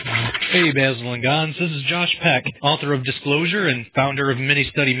Hey, Basil and Gons. This is Josh Peck, author of Disclosure and founder of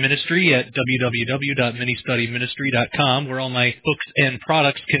Mini-Study Ministry at www.ministudyministry.com, where all my books and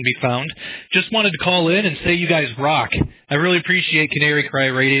products can be found. Just wanted to call in and say you guys rock. I really appreciate Canary Cry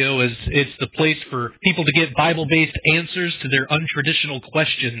Radio, as it's the place for people to get Bible-based answers to their untraditional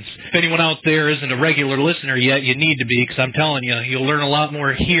questions. If anyone out there isn't a regular listener yet, you need to be, because I'm telling you, you'll learn a lot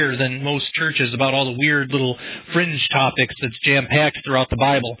more here than most churches about all the weird little fringe topics that's jam-packed throughout the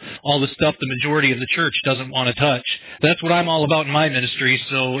Bible. All the stuff the majority of the church doesn't want to touch. That's what I'm all about in my ministry,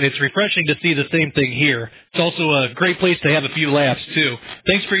 so it's refreshing to see the same thing here. It's also a great place to have a few laughs, too.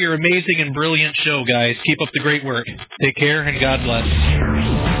 Thanks for your amazing and brilliant show, guys. Keep up the great work. Take care, and God bless.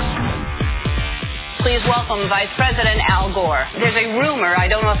 Please welcome Vice President Al Gore. There's a rumor, I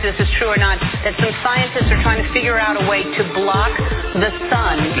don't know if this is true or not, that some scientists are trying to figure out a way to block the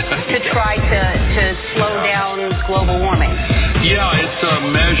sun to try to slow down global warming. Yeah, it's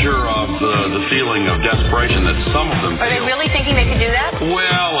a measure of the feeling of desperation that some of them feel. Are they really thinking they could do that?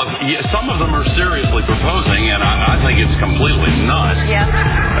 Well, some of them are seriously proposing, and I think it's completely nuts. Yeah.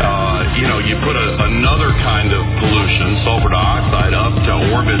 You put another kind of pollution, sulfur dioxide, up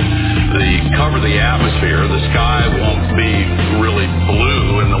to orbit, cover the atmosphere. The sky won't be really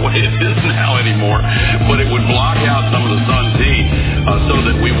blue in the way it is now anymore, but it would block out some of the sun's heat so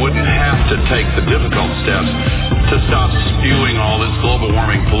that we wouldn't have to take the difficult steps to stop spewing all this global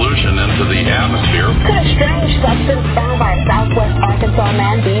warming pollution into the atmosphere. Could a strange substance found by a Southwest Arkansas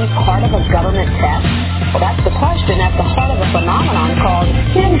man be part of a government test? Well, that's the question at the heart of a phenomenon called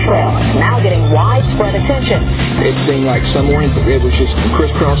chemtrails, now getting widespread attention. It seemed like somewhere it was just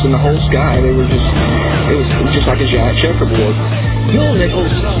crisscrossing the whole sky. It was just like a giant checkerboard. Bill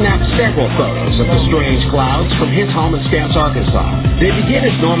Nichols snapped several photos of the strange clouds from his home in Stamps, Arkansas. They begin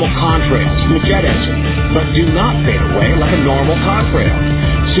as normal contrails from a jet engine, but do not fade away like a normal contrail.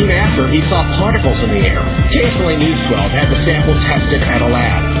 Soon after, he saw particles in the air. KSLA News 12 had the sample tested at a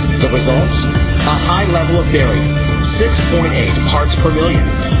lab. The results? A high level of barium, 6.8 parts per million,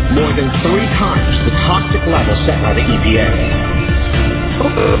 more than 3 times the toxic level set by the EPA.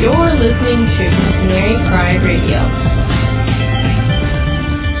 You're listening to Canary Cry Radio.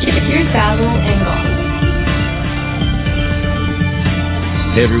 Here's Basil and Gons.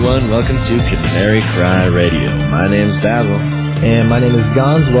 Hey everyone, welcome to Canary Cry Radio. My name's Basil. And my name is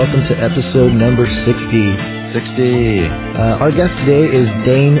Gons. Welcome to episode number 60. Our guest today is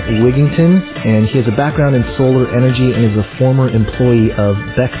Dane Wigington, and he has a background in solar energy and is a former employee of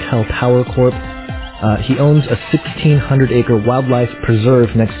Bechtel Power Corp. He owns a 1,600-acre wildlife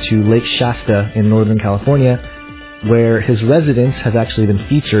preserve next to Lake Shasta in Northern California, where his residence has actually been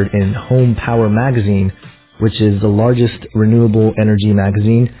featured in Home Power Magazine, which is the largest renewable energy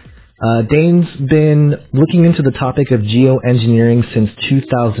magazine. Dane's been looking into the topic of geoengineering since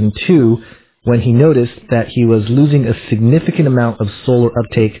 2002, when he noticed that he was losing a significant amount of solar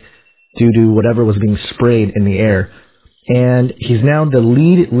uptake due to whatever was being sprayed in the air. And he's now the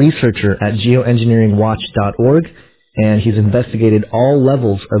lead researcher at geoengineeringwatch.org, and he's investigated all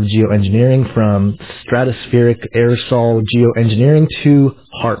levels of geoengineering, from stratospheric aerosol geoengineering to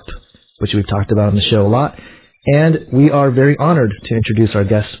HARP, which we've talked about on the show a lot. And we are very honored to introduce our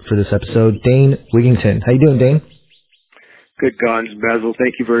guest for this episode, Dane Wigington. How you doing, Dane? Good, Gons. Basil,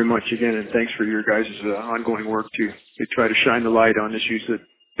 thank you very much again, and thanks for your guys' ongoing work to try to shine the light on issues that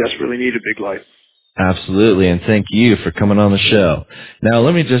desperately need a big light. Absolutely, and thank you for coming on the show. Now,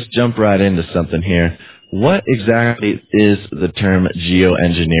 let me just jump right into something here. What exactly is the term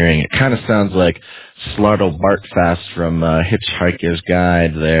geoengineering? It kind of sounds like Slartle Bartfast from Hitchhiker's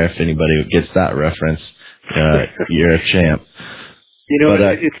Guide there. If anybody gets that reference, you're a champ.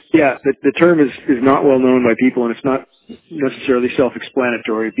 The term is not well known by people, and it's not necessarily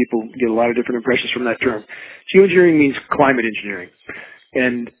self-explanatory. People get a lot of different impressions from that term. Geoengineering means climate engineering.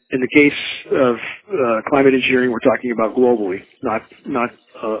 And in the case of climate engineering, we're talking about globally, not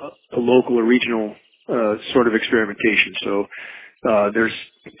a local or regional sort of experimentation. So there's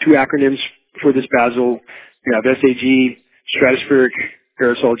 2 acronyms for this, Basil. We have SAG, Stratospheric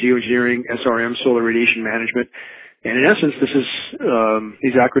Aerosol Geoengineering, SRM, Solar Radiation Management. And in essence,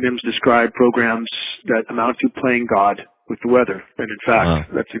 these acronyms describe programs that amount to playing God with the weather. And in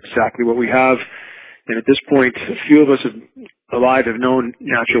fact, That's exactly what we have. And at this point, few of us alive have known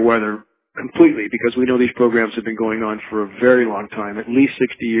natural weather completely, because we know these programs have been going on for a very long time, at least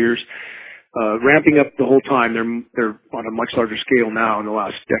 60 years, ramping up the whole time. They're on a much larger scale now in the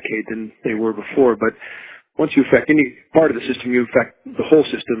last decade than they were before. But once you affect any part of the system, you affect the whole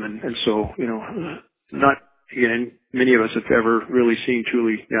system. And so, not, again, many of us have ever really seen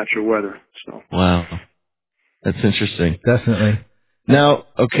truly natural weather. So. Wow. That's interesting. Definitely. Now,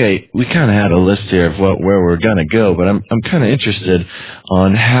 okay, we kind of had a list here of where we're going to go, but I'm kind of interested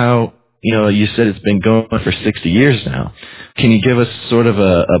on how, you said it's been going for 60 years now. Can you give us sort of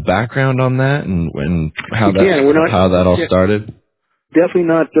a background on that and how that all started? Definitely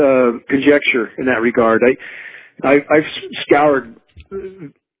not conjecture in that regard. I've scoured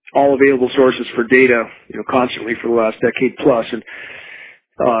all available sources for data, constantly for the last decade plus, and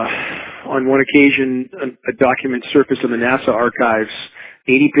on one occasion, a document surfaced in the NASA archives,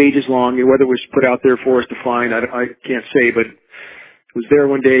 80 pages long, and whether it was put out there for us to find, I can't say, but it was there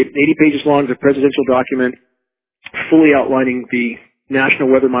one day, 80 pages long, the presidential document, fully outlining the National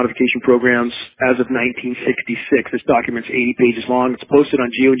Weather Modification Programs as of 1966. This document's 80 pages long. It's posted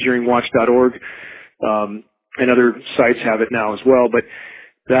on geoengineeringwatch.org, and other sites have it now as well, but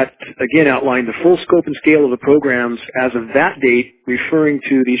that, again, outlined the full scope and scale of the programs as of that date, referring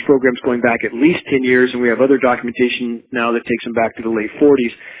to these programs going back at least 10 years, and we have other documentation now that takes them back to the late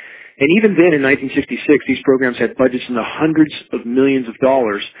 40s. And even then, in 1966, these programs had budgets in the hundreds of millions of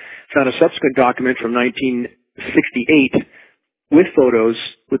dollars. Found a subsequent document from 1968 with photos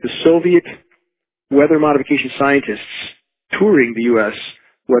with the Soviet weather modification scientists touring the U.S.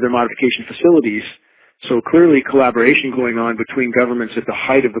 weather modification facilities. So clearly collaboration going on between governments at the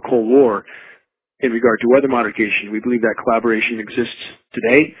height of the Cold War in regard to weather modification. We believe that collaboration exists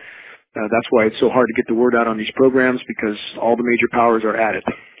today. That's why it's so hard to get the word out on these programs, because all the major powers are at it.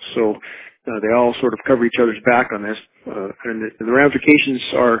 So they all sort of cover each other's back on this. And the ramifications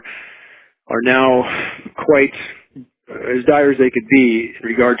are now quite as dire as they could be in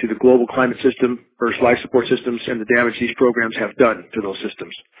regard to the global climate system, Earth's life support systems, and the damage these programs have done to those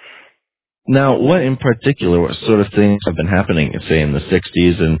systems. Now, what in particular, what sort of things have been happening, say, in the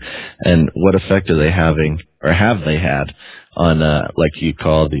 60s, and what effect are they having, or have they had, on, like you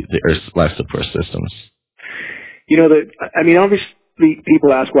call the Earth's life support systems? Obviously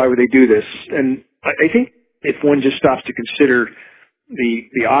people ask why would they do this, and I think if one just stops to consider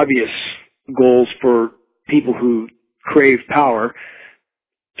the obvious goals for people who crave power,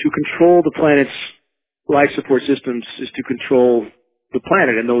 to control the planet's life support systems is to control the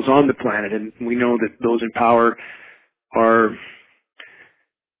planet and those on the planet, and we know that those in power are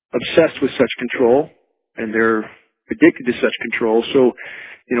obsessed with such control, and they're addicted to such control. So,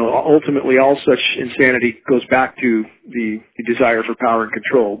 ultimately all such insanity goes back to the desire for power and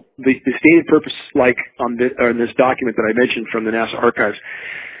control. The stated purpose, like on this document that I mentioned from the NASA archives,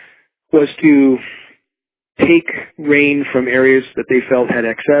 was to take rain from areas that they felt had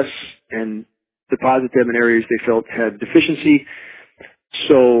excess and deposit them in areas they felt had deficiency.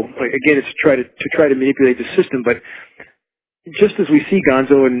 So again, it's to try to manipulate the system. But just as we see,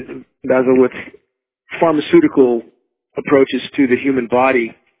 Gonzo and Basil, with pharmaceutical approaches to the human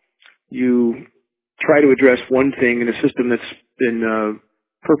body, you try to address one thing in a system that's been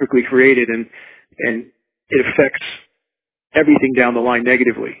perfectly created, and it affects everything down the line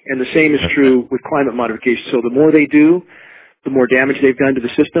negatively. And the same is true with climate modification. So the more they do, the more damage they've done to the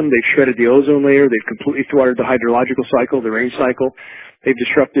system. They've shredded the ozone layer. They've completely thwarted the hydrological cycle, the rain cycle. They've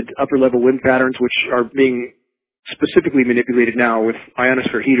disrupted upper-level wind patterns, which are being specifically manipulated now with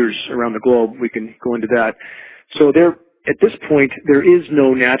ionosphere heaters around the globe. We can go into that. So at this point, there is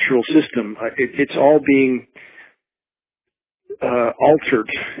no natural system. It's all being altered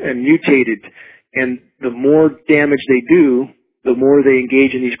and mutated. And the more damage they do, the more they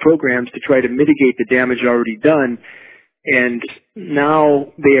engage in these programs to try to mitigate the damage already done. And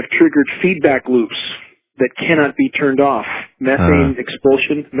now they have triggered feedback loops that cannot be turned off. Methane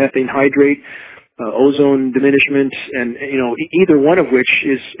expulsion, methane hydrate, ozone diminishment, and either one of which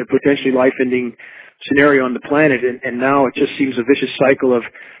is a potentially life-ending scenario on the planet. And now it just seems a vicious cycle of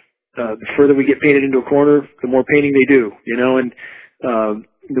the further we get painted into a corner, the more painting they do, and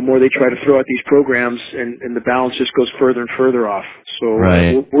the more they try to throw out these programs, and the balance just goes further and further off. So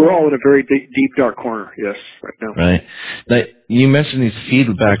we're all in a very deep, dark corner, yes, right now. Right. Now, you mentioned these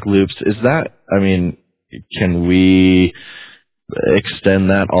feedback loops. Is that, can we extend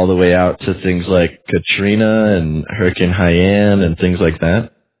that all the way out to things like Katrina and Hurricane Haiyan and things like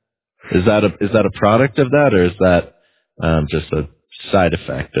that? Is that a product of that, or is that just a side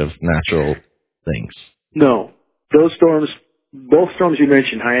effect of natural things? No. Those storms, both storms you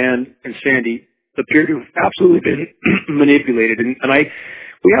mentioned, Haiyan and Sandy, appear to have absolutely been manipulated. And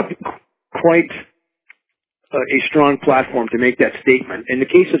we have quite a strong platform to make that statement. In the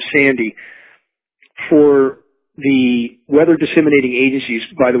case of Sandy, for the weather disseminating agencies,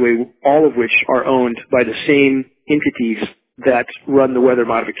 by the way, all of which are owned by the same entities that run the weather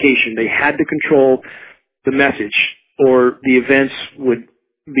modification, they had to control the message, or the events would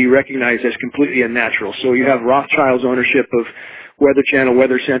be recognized as completely unnatural. So you have Rothschild's ownership of Weather Channel,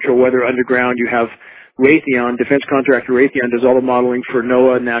 Weather Central, Weather Underground. You have Raytheon, defense contractor Raytheon does all the modeling for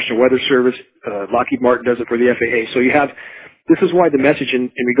NOAA, National Weather Service. Lockheed Martin does it for the FAA. So you have, this is why the message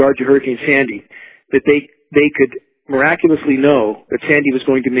in regard to Hurricane Sandy, that they could miraculously know that Sandy was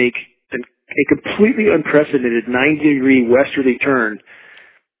going to make a completely unprecedented 90-degree westerly turn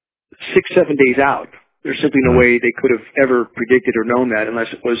 6-7 days out. There's simply no way they could have ever predicted or known that unless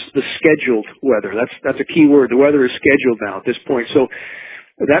it was the scheduled weather. That's a key word. The weather is scheduled now at this point. So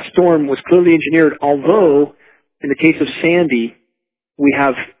that storm was clearly engineered, although in the case of Sandy, we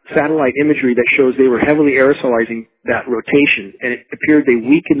have satellite imagery that shows they were heavily aerosolizing that rotation, and it appeared they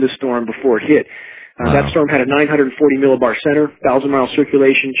weakened the storm before it hit. Wow. That storm had a 940 millibar center, 1,000-mile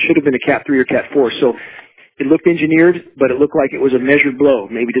circulation, should have been a Cat 3 or Cat 4. So it looked engineered, but it looked like it was a measured blow,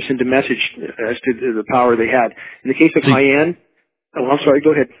 maybe to send a message as to the power they had. In the case of Haiyan, oh, I'm sorry,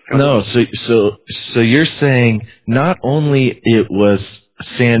 go ahead. No, so you're saying not only it was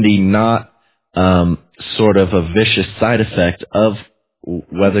Sandy not sort of a vicious side effect of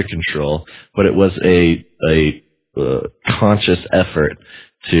weather control, but it was a conscious effort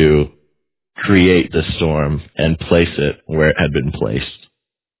to create the storm and place it where it had been placed.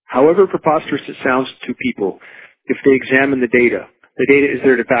 However preposterous it sounds to people, if they examine the data is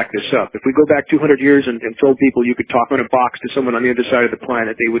there to back this up. If we go back 200 years and told people you could talk on a box to someone on the other side of the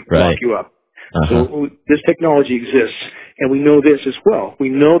planet, they would lock you up. So this technology exists, and we know this as well. We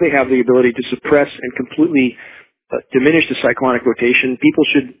know they have the ability to suppress and completely diminish the cyclonic rotation. People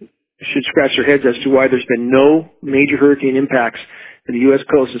should scratch their heads as to why there's been no major hurricane impacts in the U.S.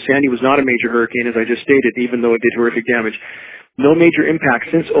 coast. And Sandy was not a major hurricane, as I just stated, even though it did horrific damage. No major impact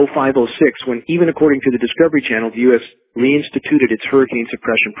since 05-06, when even according to the Discovery Channel, the U.S. reinstituted its hurricane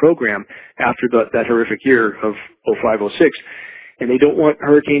suppression program after that horrific year of 05-06. And they don't want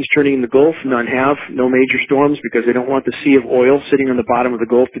hurricanes turning in the Gulf. None have. No major storms because they don't want the sea of oil sitting on the bottom of the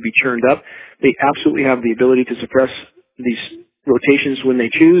Gulf to be churned up. They absolutely have the ability to suppress these rotations when they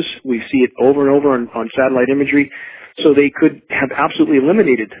choose. We see it over and over on satellite imagery. So they could have absolutely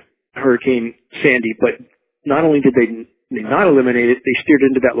eliminated Hurricane Sandy, but not only did they not eliminate it, they steered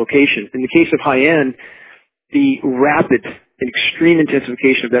into that location. In the case of Haiyan, the rapid and extreme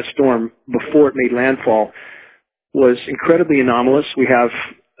intensification of that storm before it made landfall was incredibly anomalous. We have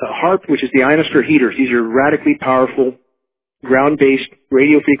HAARP, which is the ionosphere heaters. These are radically powerful ground-based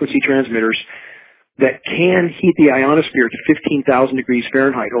radio frequency transmitters that can heat the ionosphere to 15,000 degrees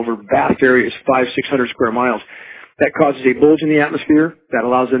Fahrenheit over vast areas, 500-600 square miles. That causes a bulge in the atmosphere. That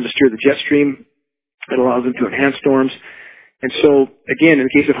allows them to steer the jet stream. It allows them to enhance storms. And so, again, in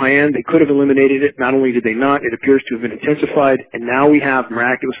the case of Haiyan, they could have eliminated it. Not only did they not, it appears to have been intensified. And now we have,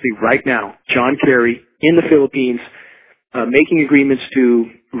 miraculously, right now, John Kerry in the Philippines making agreements to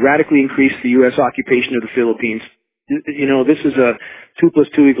radically increase the U.S. occupation of the Philippines. You know, this is a 2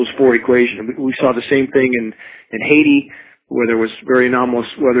 + 2 = 4 equation. We saw the same thing in Haiti, where there was very anomalous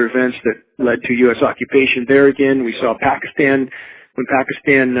weather events that led to U.S. occupation. There again, we saw Pakistan. When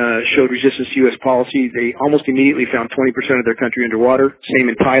Pakistan showed resistance to U.S. policy, they almost immediately found 20% of their country underwater. Same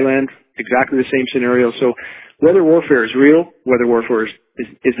in Thailand, exactly the same scenario. So weather warfare is real. Weather warfare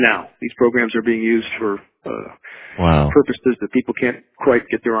is now. These programs are being used for purposes that people can't quite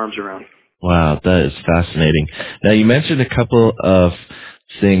get their arms around. Wow, that is fascinating. Now, you mentioned a couple of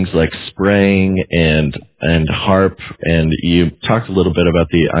things like spraying and HAARP, and you talked a little bit about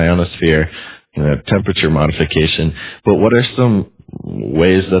the ionosphere, temperature modification. But what are some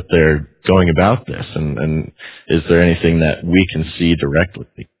ways that they're going about this, and is there anything that we can see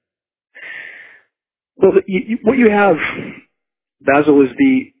directly? Well, what you have, Basil, is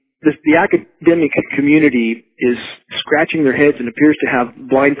the academic community is scratching their heads and appears to have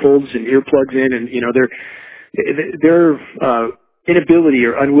blindfolds and earplugs in, and their inability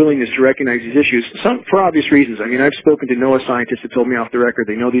or unwillingness to recognize these issues, some for obvious reasons. I mean, I've spoken to NOAA scientists that told me off the record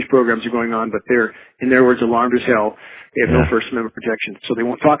they know these programs are going on, but they're, in their words, alarmed as hell. They have no First Amendment protection, so they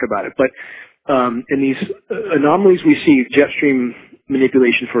won't talk about it. But in these anomalies we see, jet stream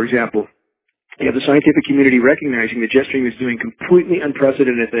manipulation, for example, you have the scientific community recognizing the jet stream is doing completely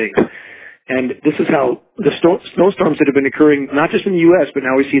unprecedented things. And this is how the snowstorms that have been occurring, not just in the U.S., but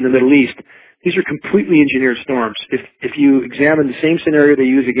now we see in the Middle East, these are completely engineered storms. If you examine the same scenario they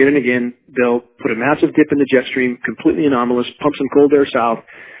use again and again, they'll put a massive dip in the jet stream, completely anomalous, pump some cold air south,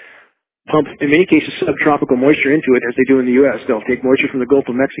 pump, in many cases, subtropical moisture into it, as they do in the U.S. They'll take moisture from the Gulf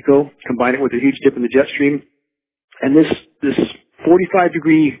of Mexico, combine it with a huge dip in the jet stream, and this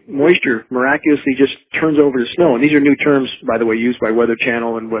 45-degree moisture miraculously just turns over to snow. And these are new terms, by the way, used by Weather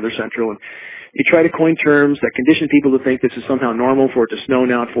Channel and Weather Central. And they try to coin terms that condition people to think this is somehow normal for it to snow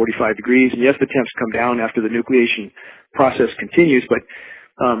now at 45 degrees. And yes, the temps come down after the nucleation process continues, but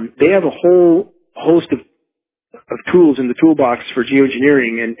they have a whole host of tools in the toolbox for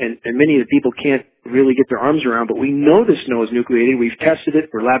geoengineering, and many of the people can't really get their arms around, but we know the snow is nucleated. We've tested it.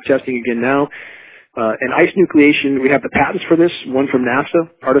 We're lab testing again now. And ice nucleation, we have the patents for this, one from NASA,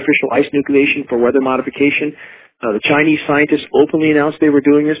 artificial ice nucleation for weather modification. The Chinese scientists openly announced they were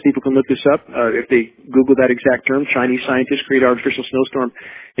doing this. People can look this up. If they Google that exact term, Chinese scientists create artificial snowstorm,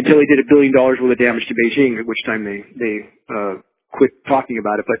 until they did $1 billion worth of damage to Beijing, at which time they quit talking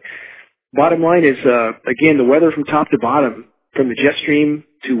about it. But bottom line is, again, the weather from top to bottom, from the jet stream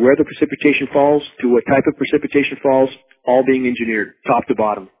to where the precipitation falls to what type of precipitation falls, all being engineered, top to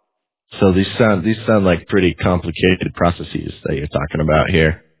bottom. So these sound like pretty complicated processes that you're talking about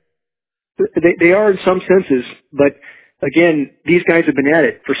here. They are in some senses, but again, these guys have been at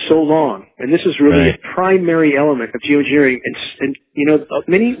it for so long, and this is really a primary element of geoengineering. And you know,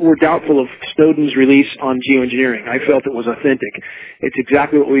 many were doubtful of Snowden's release on geoengineering. I felt it was authentic. It's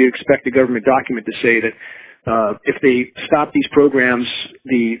exactly what we expect a government document to say, that if they stop these programs,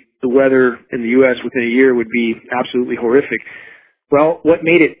 the weather in the U.S. within a year would be absolutely horrific. Well, what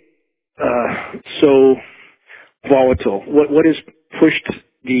made it so volatile? What has pushed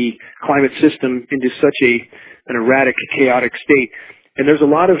the climate system into such an erratic, chaotic state? And there's a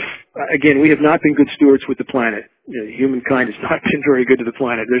lot of, again, we have not been good stewards with the planet. You know, humankind has not been very good to the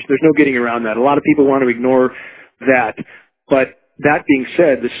planet. There's no getting around that. A lot of people want to ignore that. But that being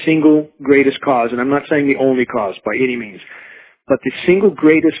said, the single greatest cause, and I'm not saying the only cause by any means, but the single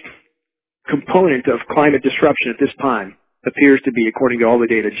greatest component of climate disruption at this time appears to be, according to all the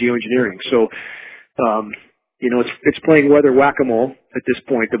data, geoengineering. So, you know, it's playing weather whack-a-mole at this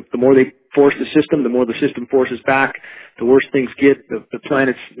point. The more they force the system, the more the system forces back, the worse things get. The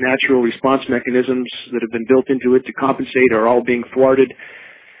planet's natural response mechanisms that have been built into it to compensate are all being thwarted.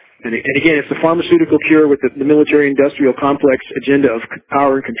 And again, it's the pharmaceutical cure with the military-industrial complex agenda of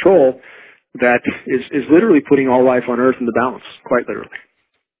power and control that is literally putting all life on Earth in the balance, quite literally.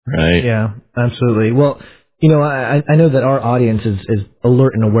 Right. Yeah, absolutely. Well, you know, I know that our audience is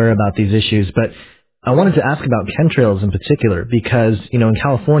alert and aware about these issues, but I wanted to ask about chemtrails in particular because, you know, in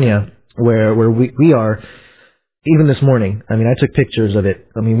California, where we are, even this morning, I mean, I took pictures of it.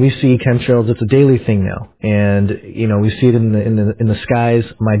 I mean, we see chemtrails. It's a daily thing now. And, you know, we see it in the skies.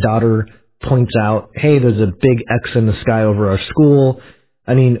 My daughter points out, hey, there's a big X in the sky over our school.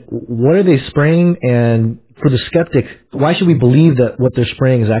 I mean, what are they spraying? And for the skeptic, why should we believe that what they're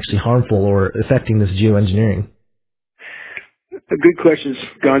spraying is actually harmful or affecting this geoengineering? Good questions,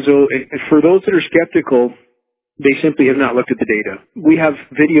 Gonzo. And for those that are skeptical, they simply have not looked at the data. We have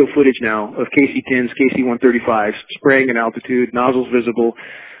video footage now of KC-10s, KC-135s, spraying at altitude, nozzles visible,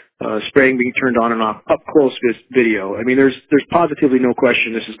 spraying being turned on and off, up close video. I mean, there's positively no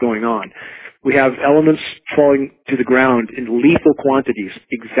question this is going on. We have elements falling to the ground in lethal quantities,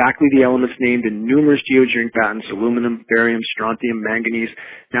 exactly the elements named in numerous geoengineering patents: aluminum, barium, strontium, manganese.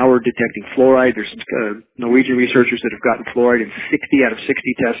 Now we're detecting fluoride. There's Norwegian researchers that have gotten fluoride in 60 out of 60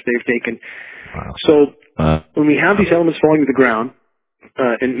 tests they've taken. Wow. So when we have these elements falling to the ground,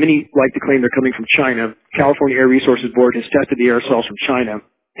 and many like to claim they're coming from China, California Air Resources Board has tested the aerosols from China.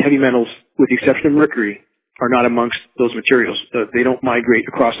 Heavy metals, with the exception of mercury, are not amongst those materials. They don't migrate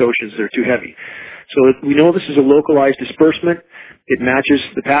across oceans. They're too heavy. So we know this is a localized disbursement. It matches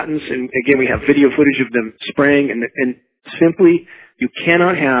the patents. And again, we have video footage of them spraying. And simply, you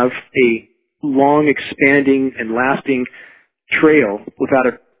cannot have a long, expanding, and lasting trail without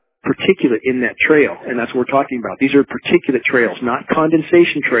a particulate in that trail. And that's what we're talking about. These are particulate trails, not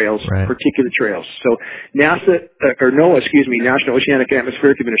condensation trails, right. Particulate trails. So NOAA, National Oceanic and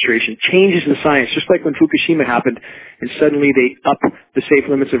Atmospheric Administration, changes the science, just like when Fukushima happened, and suddenly they up the safe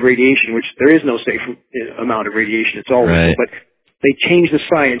limits of radiation, which there is no safe amount of radiation. It's all right. But they change the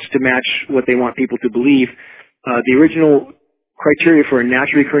science to match what they want people to believe. The original criteria for a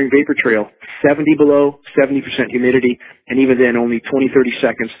naturally occurring vapor trail, 70 below, 70% humidity, and even then only 20, 30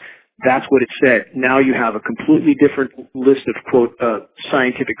 seconds. That's what it said. Now you have a completely different list of, quote,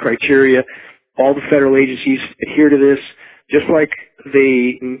 scientific criteria. All the federal agencies adhere to this, just like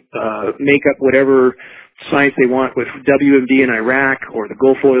they make up whatever science they want with WMD in Iraq or the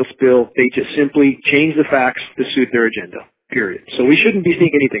Gulf oil spill. They just simply change the facts to suit their agenda, period. So we shouldn't be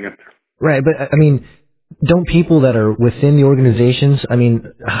seeing anything up there. Right, but I mean, don't people that are within the organizations, I mean,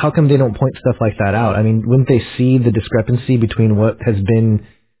 how come they don't point stuff like that out? I mean, wouldn't they see the discrepancy between what has been,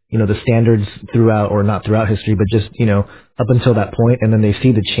 you know, the standards throughout, or not throughout history, but just, you know, up until that point, and then they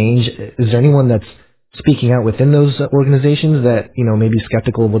see the change. Is there anyone that's speaking out within those organizations that, may be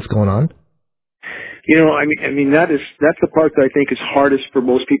skeptical of what's going on? I mean that's the part that I think is hardest for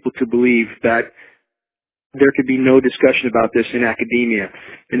most people to believe, that there could be no discussion about this in academia.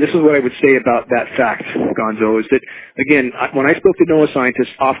 And this is what I would say about that fact, Gonzo, is that, again, when I spoke to NOAA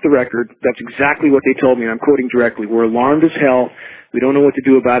scientists off the record, that's exactly what they told me, and I'm quoting directly. We're alarmed as hell. We don't know what to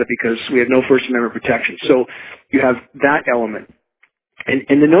do about it because we have no First Amendment protection. So you have that element.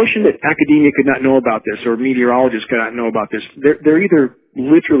 And the notion that academia could not know about this, or meteorologists could not know about this, they're either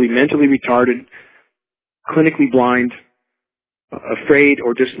literally mentally retarded, clinically blind, afraid,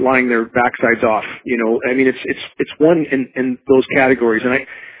 or just lying their backsides off. I mean, it's one in those categories, and I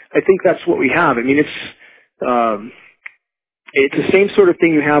think that's what we have. I mean, it's the same sort of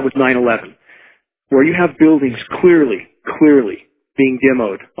thing you have with 9/11, where you have buildings clearly being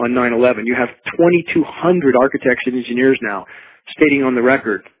demoed on 9/11. You have 2,200 architects and engineers now stating on the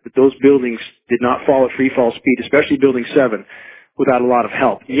record that those buildings did not fall at free fall speed, especially Building 7, without a lot of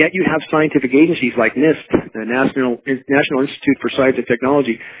help. Yet you have scientific agencies like NIST, the National Institute for Science and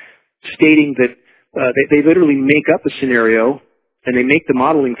Technology, stating that they literally make up a scenario, and they make the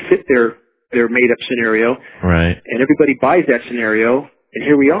modeling fit their made-up scenario. Right. And everybody buys that scenario, and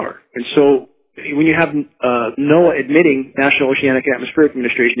here we are. And so when you have NOAA admitting, National Oceanic and Atmospheric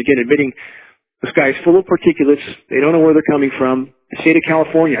Administration, again, admitting the sky is full of particulates, they don't know where they're coming from. The state of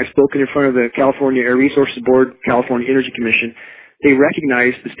California, I've spoken in front of the California Air Resources Board, California Energy Commission, they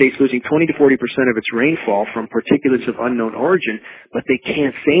recognize the state's losing 20 to 40% of its rainfall from particulates of unknown origin, but they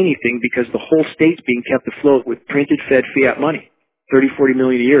can't say anything because the whole state's being kept afloat with printed, fed fiat money, 30, 40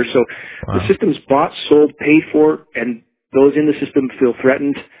 million a year. So the system's bought, sold, paid for, and those in the system feel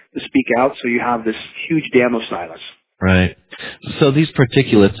threatened to speak out, so you have this huge dam of silence. Right. So these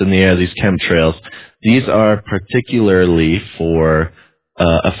particulates in the air, these chemtrails, these are particularly for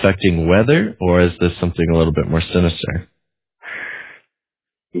affecting weather, or is this something a little bit more sinister?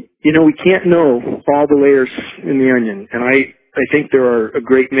 We can't know all the layers in the onion, and I think there are a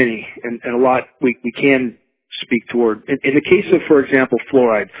great many, and a lot we can speak toward. In the case of, for example,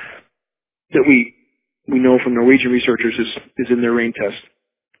 fluoride, that we know from Norwegian researchers is in their rain test.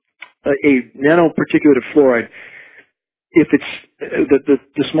 A nanoparticulate of fluoride, if it's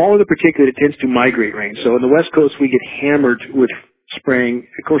the smaller the particulate, it tends to migrate rain. So on the West Coast, we get hammered with spraying.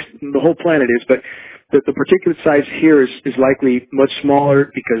 Of course, the whole planet is, but the particulate size here is likely much smaller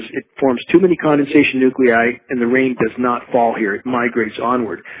because it forms too many condensation nuclei, and the rain does not fall here. It migrates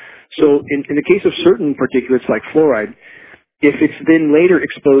onward. So in the case of certain particulates like fluoride, if it's then later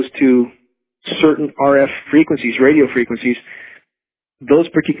exposed to certain RF frequencies, radio frequencies, those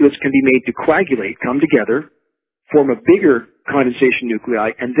particulates can be made to coagulate, come together, form a bigger condensation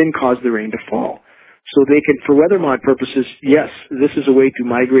nuclei, and then cause the rain to fall. So they can, for weather mod purposes, yes, this is a way to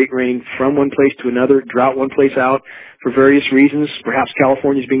migrate rain from one place to another, drought one place out for various reasons. Perhaps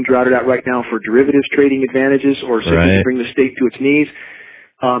California is being droughted out right now for derivatives trading advantages, or simply to bring the state to its knees.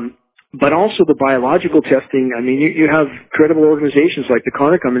 But also the biological testing. I mean, you have credible organizations like the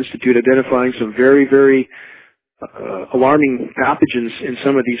Carnicom Institute identifying some very, very alarming pathogens in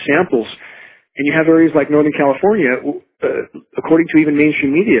some of these samples. And you have areas like Northern California, according to even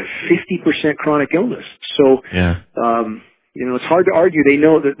mainstream media, 50% chronic illness. So, it's hard to argue. They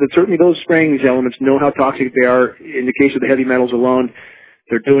know that certainly those spraying these elements know how toxic they are. In the case of the heavy metals alone,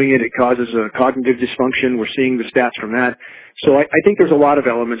 they're doing it. It causes a cognitive dysfunction. We're seeing the stats from that. So I think there's a lot of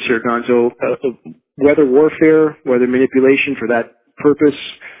elements here, Gonzo. Weather warfare, weather manipulation for that purpose,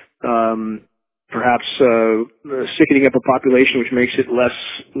 perhaps sickening up a population, which makes it less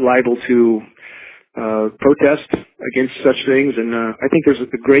liable to protest against such things. And I think there's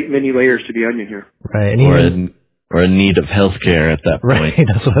a great many layers to the onion here. Right. Or a need of health care at that point. Right,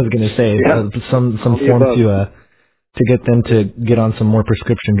 that's what I was going to say. Yeah. Some form to get them to get on some more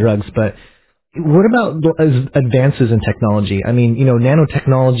prescription drugs. But what about advances in technology? I mean,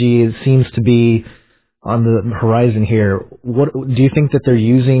 nanotechnology seems to be on the horizon here. What do you think that they're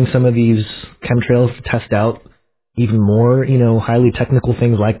using some of these chemtrails to test out even more, highly technical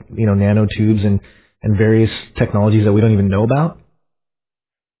things like, nanotubes and various technologies that we don't even know about?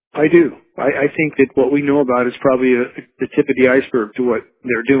 I do. I think that what we know about is probably the tip of the iceberg to what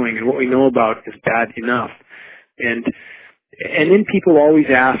they're doing, and what we know about is bad enough. And then people always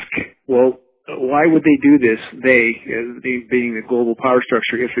ask, well, why would they do this? They being the global power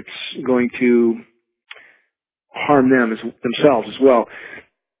structure, if it's going to harm themselves as well.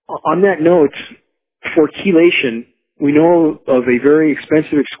 On that note, for chelation, we know of a very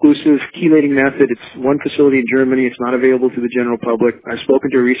expensive, exclusive chelating method. It's one facility in Germany. It's not available to the general public. I've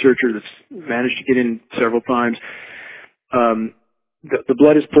spoken to a researcher that's managed to get in several times. the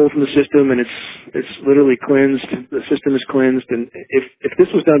blood is pulled from the system and it's literally cleansed. The system is cleansed, and if this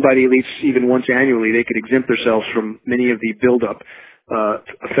was done by the elites even once annually, they could exempt themselves from many of the buildup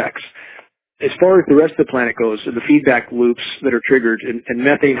effects. As far as the rest of the planet goes, the feedback loops that are triggered and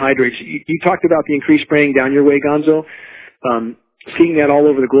methane hydrates, you talked about the increased spraying down your way, Gonzo. Seeing that all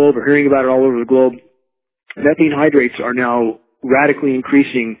over the globe or hearing about it all over the globe, methane hydrates are now radically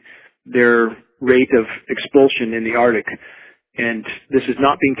increasing their rate of expulsion in the Arctic. And this is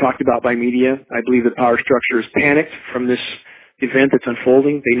not being talked about by media. I believe the power structure is panicked from this event that's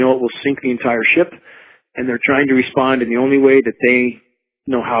unfolding. They know it will sink the entire ship, and they're trying to respond, and the only way that they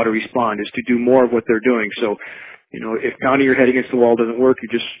know how to respond is to do more of what they're doing. So, if pounding your head against the wall doesn't work,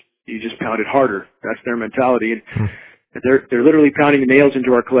 you just pound it harder. That's their mentality. And they're literally pounding the nails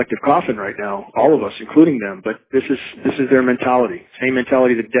into our collective coffin right now, all of us, including them. But this is their mentality. Same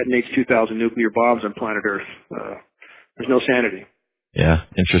mentality that detonates 2,000 nuclear bombs on planet Earth. There's no sanity. Yeah,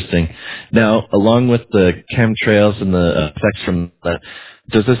 interesting. Now, along with the chemtrails and the effects from that,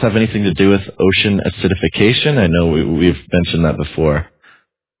 does this have anything to do with ocean acidification? I know we've mentioned that before.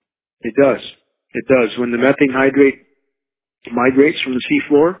 It does. It does. When the methane hydrate migrates from the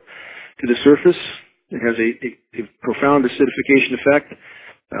seafloor to the surface, it has a profound acidification effect.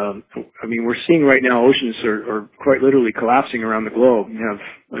 We're seeing right now oceans are quite literally collapsing around the globe. You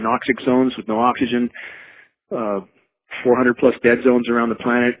have anoxic zones with no oxygen, 400 plus dead zones around the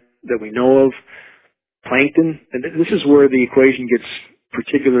planet that we know of. Plankton, and this is where the equation gets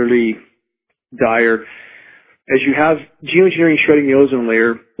particularly dire. As you have geoengineering shredding the ozone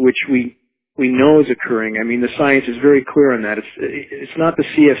layer, which we know is occurring. The science is very clear on that. It's not the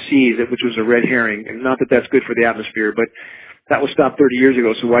CFCs, which was a red herring, and not that that's good for the atmosphere, but that was stopped 30 years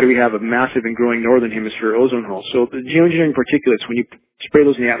ago, so why do we have a massive and growing northern hemisphere ozone hole? So the geoengineering particulates, when you spray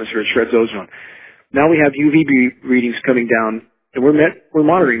those in the atmosphere, it shreds ozone. Now we have UVB readings coming down, and we're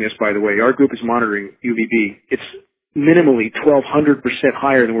monitoring this, by the way. Our group is monitoring UVB. It's minimally 1,200%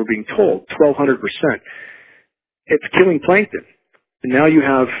 higher than we're being told, 1,200%. It's killing plankton. And now you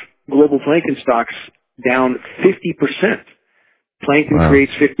have global plankton stocks down 50%. Plankton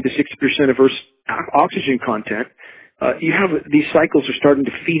creates 50 to 60% of Earth's oxygen content. You have these cycles are starting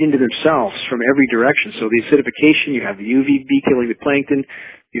to feed into themselves from every direction. So the acidification, you have the UVB killing the plankton,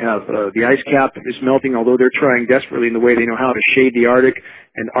 you have the ice cap is melting, although they're trying desperately in the way they know how to shade the Arctic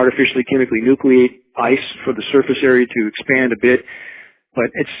and artificially chemically nucleate ice for the surface area to expand a bit. But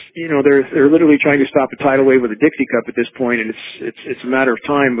they're literally trying to stop a tidal wave with a Dixie cup at this point, and it's a matter of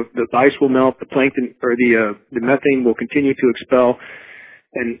time. The ice will melt, the plankton or the methane will continue to expel,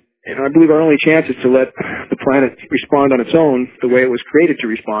 and I believe our only chance is to let the planet respond on its own the way it was created to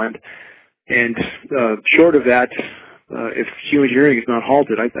respond. And short of that, if geoengineering is not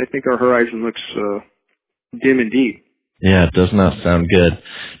halted, I think our horizon looks dim indeed. Yeah, it does not sound good.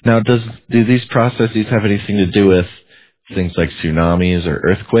 Now, do these processes have anything to do with things like tsunamis or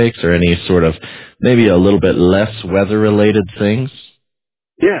earthquakes or any sort of maybe a little bit less weather-related things?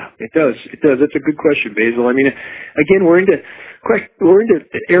 Yeah, it does. It does. That's a good question, Basil. Again, we're into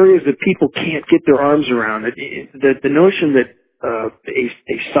areas that people can't get their arms around. The notion that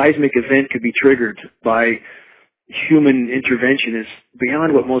a seismic event could be triggered by human intervention is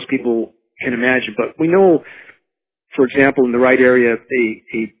beyond what most people can imagine. But we know, for example, in the right area,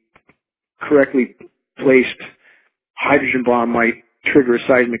 a correctly placed hydrogen bomb might trigger a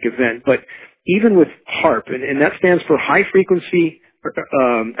seismic event. But even with HAARP, and that stands for High Frequency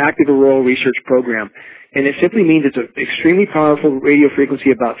Active Auroral Research Program, and it simply means it's an extremely powerful radio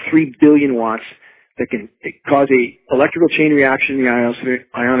frequency, about 3 billion watts, that can cause a electrical chain reaction in the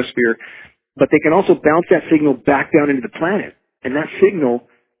ionosphere, but they can also bounce that signal back down into the planet, and that signal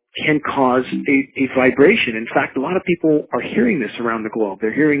can cause a vibration. In fact, a lot of people are hearing this around the globe.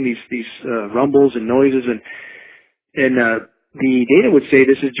 They're hearing these rumbles and noises, and the data would say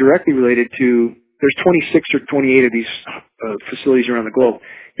this is directly related to, there's 26 or 28 of these facilities around the globe.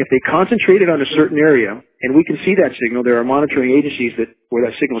 If they concentrate it on a certain area, and we can see that signal, there are monitoring agencies where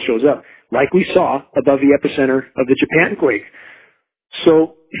that signal shows up, like we saw above the epicenter of the Japan quake.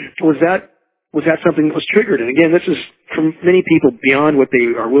 So was that something that was triggered? And again, this is from many people beyond what they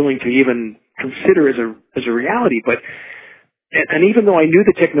are willing to even consider as a reality. But and even though I knew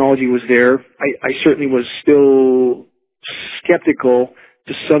the technology was there, I certainly was still skeptical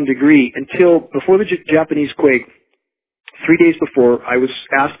to some degree until before the Japanese quake. 3 days before, I was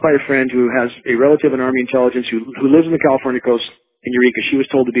asked by a friend who has a relative in Army intelligence who lives on the California coast in Eureka. She was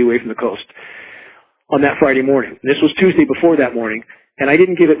told to be away from the coast on that Friday morning. And this was Tuesday before that morning, and I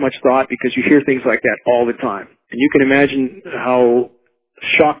didn't give it much thought because you hear things like that all the time. And you can imagine how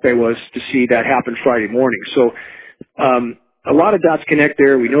shocked I was to see that happen Friday morning. So A lot of dots connect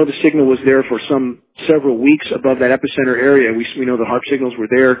there. We know the signal was there for several weeks above that epicenter area. We know the HAARP signals were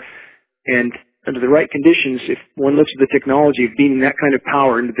there. And under the right conditions, if one looks at the technology of beaming that kind of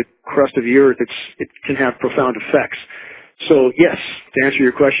power into the crust of the Earth, it can have profound effects. So, yes, to answer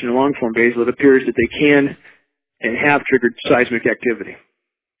your question in long form, Basil, it appears that they can and have triggered seismic activity.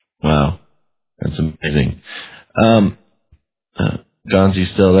 Wow. That's amazing. John's, you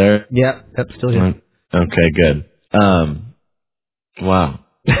still there? Yeah, still here. Okay, good. Wow.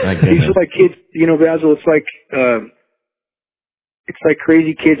 My goodness. These are like kids, Basil, it's like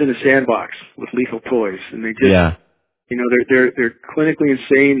crazy kids in a sandbox with lethal toys, and they just, they're clinically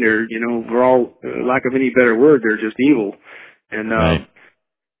insane. They're, for all lack of any better word, they're just evil, and right.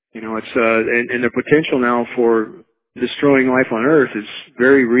 It's and the potential now for destroying life on Earth is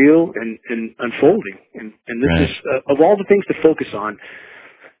very real and unfolding, and this right. is of all the things to focus on.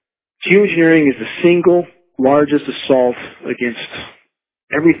 Geoengineering is the single largest assault against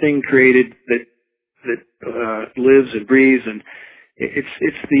everything created that lives and breathes, and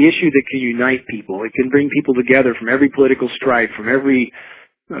it's the issue that can unite people. It can bring people together from every political stripe, from every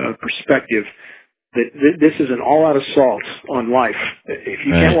perspective. This is an all-out assault on life. If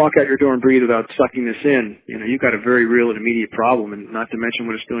you can't walk out your door and breathe without sucking this in, you've got a very real and immediate problem, and not to mention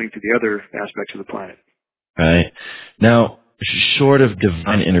what it's doing to the other aspects of the planet. Right. Now, short of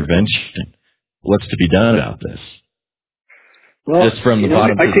divine intervention, what's to be done about this? Well, just from the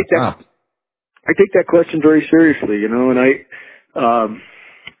bottom to the top. I take that question very seriously, and I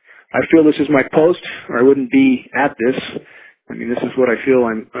feel this is my post, or I wouldn't be at this. I mean, this is what I feel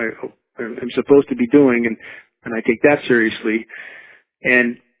I'm supposed to be doing, and I take that seriously.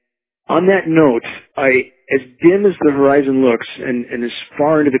 And on that note, as dim as the horizon looks, and as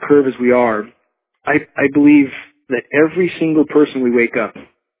far into the curve as we are, I believe that every single person we wake up,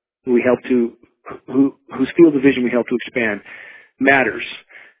 whose field of vision we help to expand, matters.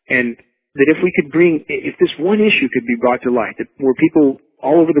 And that if this one issue could be brought to light, that where people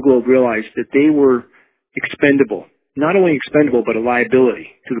all over the globe realized that they were expendable, not only expendable, but a liability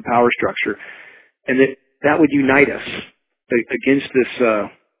to the power structure, and that would unite us against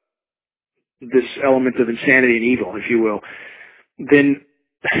this element of insanity and evil, if you will, then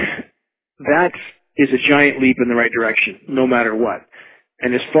that is a giant leap in the right direction, no matter what.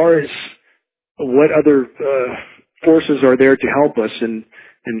 And as far as what other forces are there to help us, and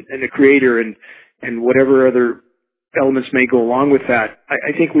the Creator, and whatever other elements may go along with that,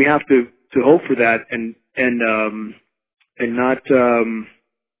 I think we have to hope for that, and not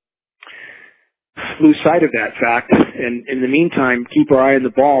lose sight of that fact. And in the meantime, keep our eye on the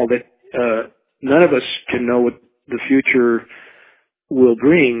ball. That none of us can know what the future will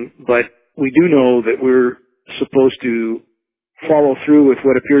bring, but we do know that we're supposed to follow through with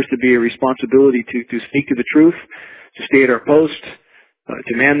what appears to be a responsibility to speak to the truth, to stay at our post,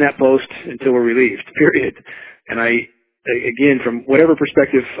 to man that post until we're relieved, period. And again, from whatever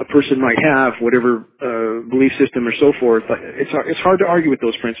perspective a person might have, whatever belief system or so forth, it's hard to argue with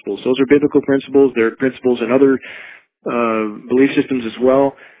those principles. Those are biblical principles. They're principles in other belief systems as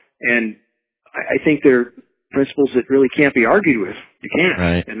well. And I think they're principles that really can't be argued with. You can't.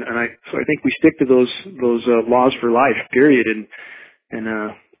 Right. So I think we stick to those laws for life, period, and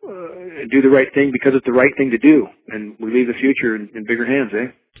do the right thing because it's the right thing to do, and we leave the future in bigger hands,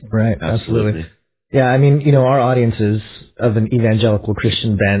 eh? Right, absolutely. Yeah, I mean, our audience is of an evangelical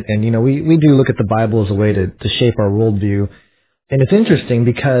Christian bent, and, we do look at the Bible as a way to shape our worldview. And it's interesting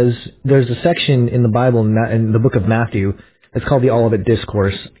because there's a section in the Bible, in the book of Matthew, it's called the Olivet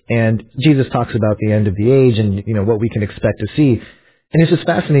Discourse, and Jesus talks about the end of the age and, what we can expect to see. And it's just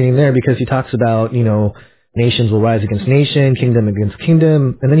fascinating there because he talks about, nations will rise against nation, kingdom against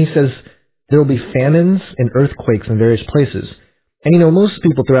kingdom, and then he says there will be famines and earthquakes in various places. And, most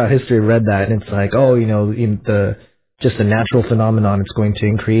people throughout history have read that, and it's like, just a natural phenomenon, it's going to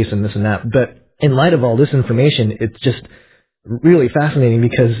increase and this and that. But in light of all this information, it's just really fascinating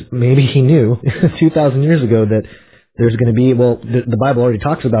because maybe he knew 2,000 years ago that there's going to be, the Bible already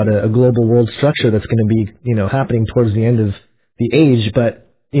talks about a global world structure that's going to be, happening towards the end of the age, but,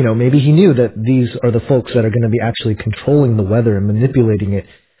 maybe he knew that these are the folks that are going to be actually controlling the weather and manipulating it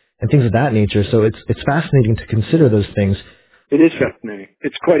and things of that nature. So it's fascinating to consider those things. It is fascinating.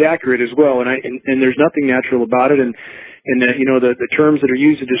 It's quite accurate as well, and there's nothing natural about it. And the terms that are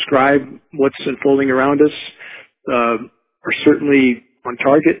used to describe what's unfolding around us are certainly on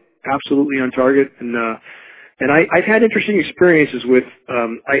target, absolutely on target. And I've had interesting experiences with.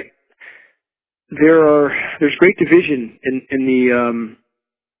 There's great division in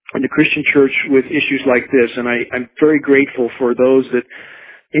the Christian church with issues like this, and I'm very grateful for those that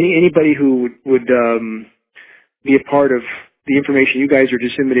anybody who would be a part of the information you guys are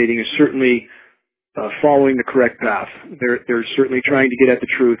disseminating is certainly following the correct path. They're certainly trying to get at the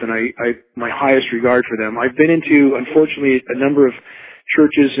truth, and I my highest regard for them. I've been into, unfortunately, a number of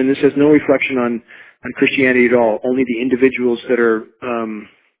churches, and this has no reflection on Christianity at all. Only the individuals that are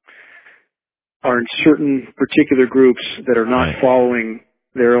in certain particular groups that are not following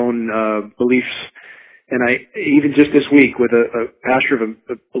their own beliefs. And I, even just this week, with a pastor of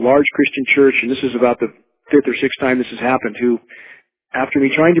a large Christian church, and this is about the fifth or sixth time this has happened, who, after me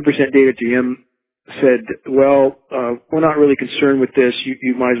trying to present data to him, said, well, we're not really concerned with this.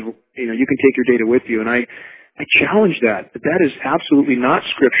 You might as well, you can take your data with you. And I challenge that is absolutely not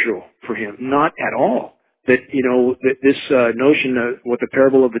scriptural for him, not at all. That, that this notion of what the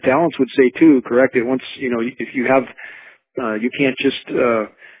parable of the talents would say too, correct? It once, if you have, you can't just,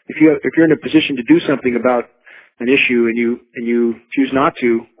 if you're in a position to do something about an issue and you choose not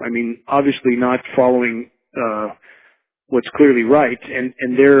to, I mean, obviously not following what's clearly right,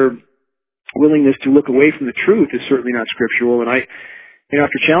 and their willingness to look away from the truth is certainly not scriptural. And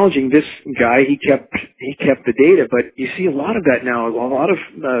after challenging this guy, he kept the data, but you see a lot of that now. A lot of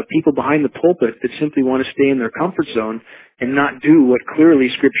people behind the pulpit that simply want to stay in their comfort zone and not do what clearly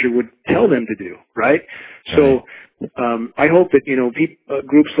Scripture would tell them to do. Right? So I hope that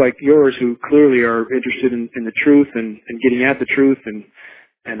groups like yours, who clearly are interested in the truth and getting at the truth,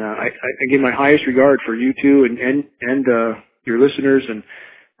 and I give my highest regard for you two and your listeners, and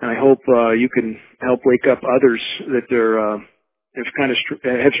I hope you can help wake up others that they're have kind of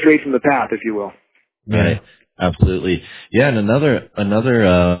have strayed from the path, if you will. Right. Absolutely. Yeah, and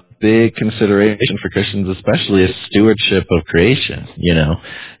another big consideration for Christians especially is stewardship of creation.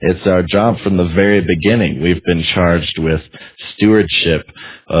 It's our job from the very beginning. We've been charged with stewardship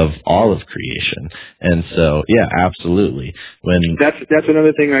of all of creation. And so, yeah, absolutely. That's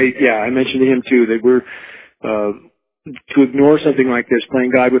another thing I mentioned to him too, that we're to ignore something like this,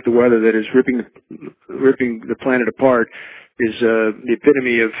 playing God with the weather, that is ripping the planet apart, is the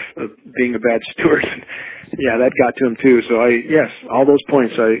epitome of being a bad steward. Yeah, that got to him too. So yes, all those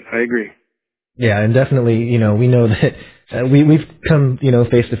points, I agree. Yeah, and definitely, we know that we've come,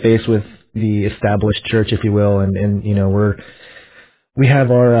 face to face with the established church, if you will, and we have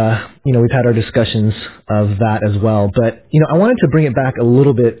our, we've had our discussions of that as well. But, I wanted to bring it back a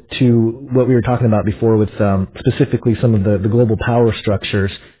little bit to what we were talking about before with specifically some of the global power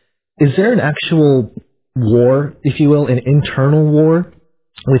structures. Is there an actual war, if you will, an internal war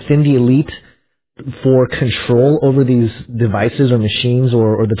within the elite for control over these devices or machines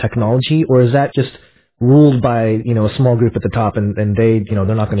or the technology? Or is that just ruled by, a small group at the top and they,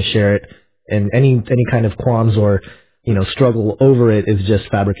 they're not going to share it, and any kind of qualms or struggle over it is just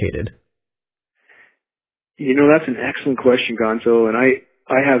fabricated? That's an excellent question, Gonzo, and I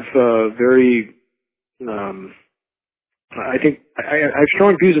have I think I have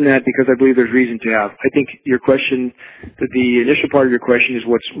strong views on that because I believe there's reason to have. I think your question, the initial part of your question, is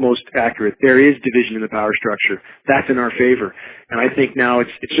what's most accurate. There is division in the power structure. That's in our favor, and I think now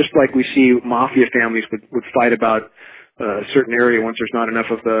it's just like we see mafia families would fight about a certain area once there's not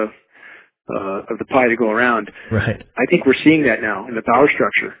enough of the pie to go around. Right. I think we're seeing that now in the power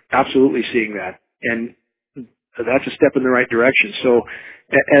structure. Absolutely seeing that. And that's a step in the right direction. So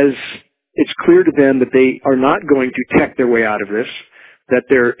as it's clear to them that they are not going to tech their way out of this, that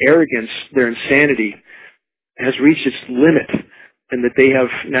their arrogance, their insanity has reached its limit, and that they have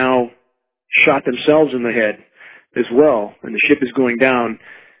now shot themselves in the head as well, and the ship is going down.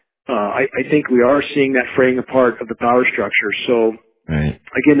 I think we are seeing that fraying apart of the power structure. So right.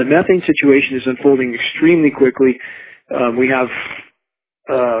 Again, the methane situation is unfolding extremely quickly. We have,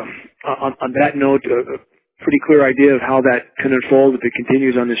 on that note, a pretty clear idea of how that can unfold if it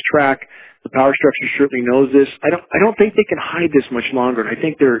continues on this track. The power structure certainly knows this. I don't think they can hide this much longer, and I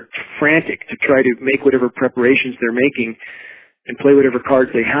think they're frantic to try to make whatever preparations they're making and play whatever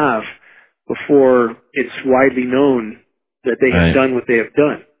cards they have before it's widely known that they have done what they have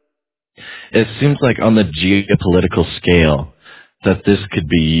done. It seems like on the geopolitical scale that this could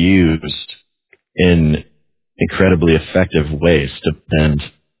be used in incredibly effective ways to bend,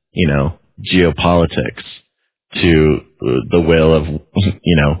 geopolitics to the will of,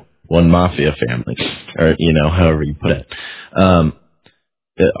 one mafia family, or, however you put it.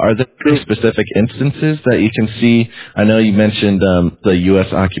 Are there specific instances that you can see? I know you mentioned the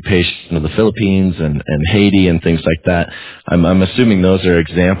U.S. occupation of the Philippines and Haiti and things like that. I'm assuming those are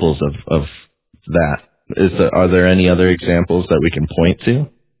examples of that. Are there any other examples that we can point to?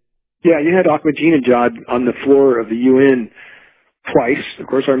 Yeah, you had Ahmadinejad on the floor of the UN twice. Of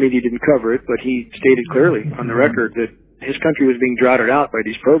course, our media didn't cover it, but he stated clearly on the record that his country was being droughted out by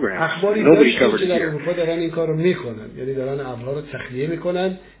these programs. اخباری Nobody covered داشتیم it که در here. اروپا دارن این کارو میکنن، یعنی دارن ابرها رو تخلیه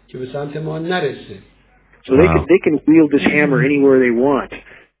میکنن که به سمت ما نرسه. So they can wield this hammer anywhere they want,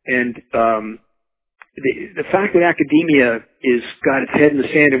 and the fact that academia is got its head in the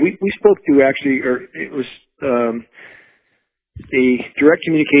sand, and we spoke to actually, or it was a direct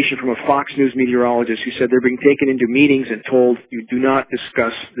communication from a Fox News meteorologist who said they're being taken into meetings and told you do not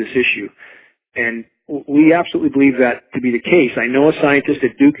discuss this issue, and we absolutely believe that to be the case. I know a scientist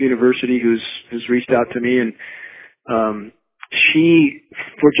at Duke University who's reached out to me, and she,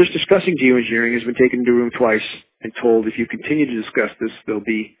 for just discussing geoengineering, has been taken into a room twice and told if you continue to discuss this, there'll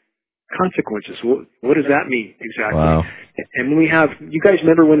be consequences. What does that mean exactly? Wow. And when we have, you guys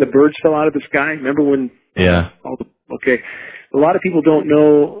remember when the birds fell out of the sky? Remember when? Yeah. Okay. A lot of people don't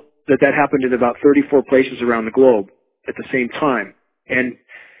know that happened in about 34 places around the globe at the same time. And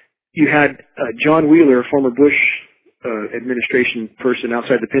you had John Wheeler, a former Bush administration person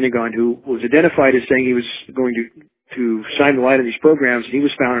outside the Pentagon, who was identified as saying he was going to shine the light on these programs, and he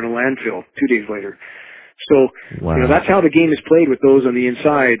was found in a landfill 2 days later. So, wow. That's how the game is played with those on the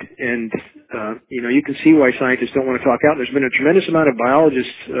inside, and, you can see why scientists don't want to talk out. There's been a tremendous amount of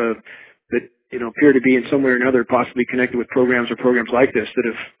biologists that, appear to be in some way or another possibly connected with programs like this that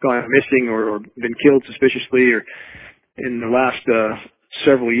have gone missing or been killed suspiciously or in the last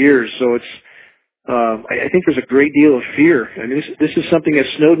several years. So it's, I think there's a great deal of fear. I mean, this is something that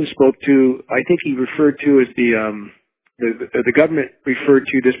Snowden spoke to. I think he referred to as the government referred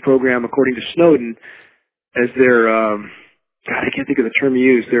to this program, according to Snowden, as their, I can't think of the term he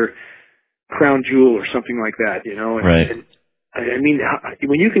used, their crown jewel or something like that, Right. And, I mean,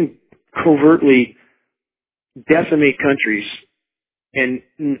 when you can covertly decimate countries and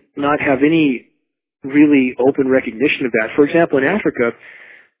not have any really open recognition of that. For example, in Africa,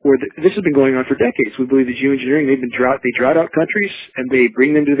 where this has been going on for decades, we believe that geoengineering, they drought out countries and they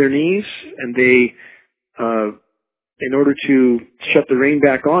bring them to their knees, and they, in order to shut the rain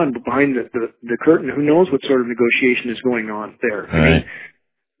back on behind the curtain, who knows what sort of negotiation is going on there. Right. I mean,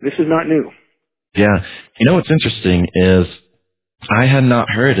 this is not new. Yeah. What's interesting is I had not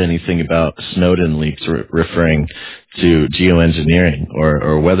heard anything about Snowden leaks referring to geoengineering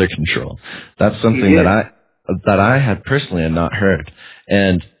or weather control. That's something that I had personally had not heard.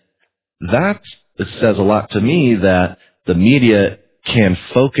 And that says a lot to me that the media can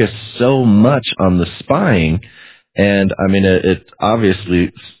focus so much on the spying. And I mean, it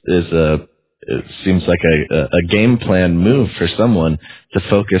obviously it seems like a game plan move for someone to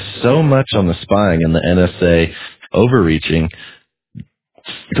focus so much on the spying and the NSA overreaching,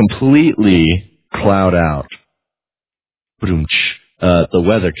 completely cloud out the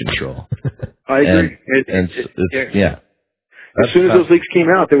weather control. I agree. Yeah. As soon as those leaks came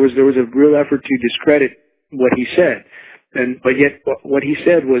out, there was a real effort to discredit what he said, but yet what he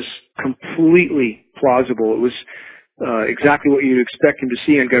said was completely plausible. It was exactly what you'd expect him to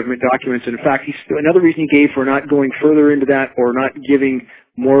see on government documents. And in fact, another reason he gave for not going further into that or not giving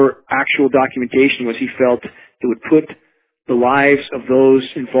more actual documentation was he felt it would put the lives of those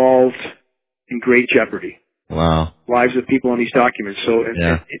involved in great jeopardy. Wow. Lives of people on these documents. So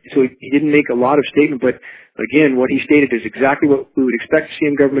he didn't make a lot of statement, but again, what he stated is exactly what we would expect to see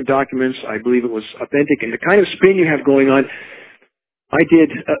in government documents. I believe it was authentic. And the kind of spin you have going on, I did,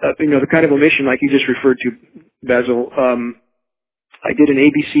 the kind of omission like you just referred to, Basil. I did an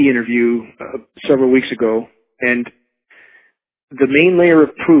ABC interview several weeks ago, and the main layer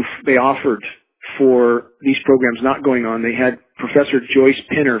of proof they offered for these programs not going on, they had Professor Joyce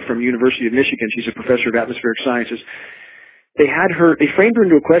Pinner from University of Michigan. She's a professor of atmospheric sciences. They framed her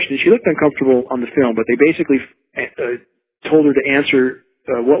into a question. She looked uncomfortable on the film, but they basically told her to answer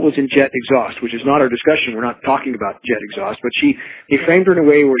what was in jet exhaust, which is not our discussion. We're not talking about jet exhaust, but they framed her in a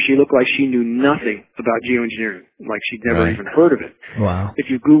way where she looked like she knew nothing about geoengineering, like she'd never even heard of it. Wow. If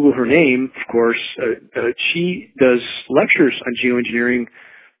you Google her name, of course, she does lectures on geoengineering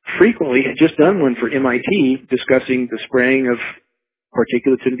frequently. Had just done one for MIT discussing the spraying of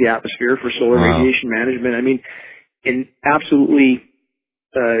particulates into the atmosphere for solar radiation management. I mean, and absolutely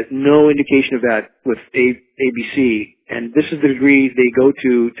no indication of that with ABC. And this is the degree they go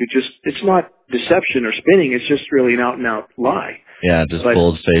to just, it's not deception or spinning, it's just really an out-and-out lie. Yeah, just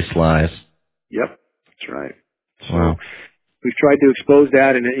bold-faced lies. Yep, that's right. Wow. So we've tried to expose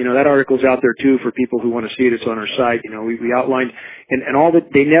that, and that article's out there too for people who want to see it. It's on our site. We outlined, and all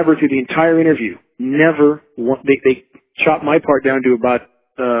that, they never, through the entire interview, they chopped my part down to about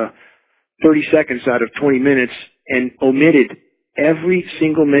 30 seconds out of 20 minutes and omitted every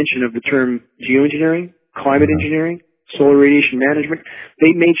single mention of the term geoengineering, climate engineering, solar radiation management.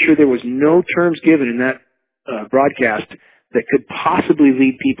 They made sure there was no terms given in that broadcast that could possibly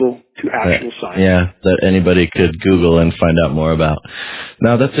lead people to actual science. Yeah, that anybody could Google and find out more about.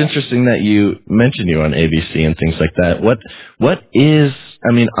 Now, that's interesting that you mentioned you on ABC and things like that. What is,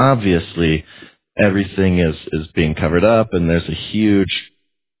 I mean, obviously everything is being covered up, and there's a huge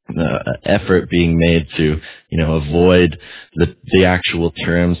effort being made to, avoid the actual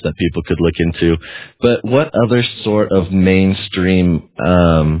terms that people could look into. But what other sort of mainstream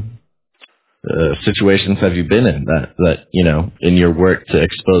situations have you been in that in your work to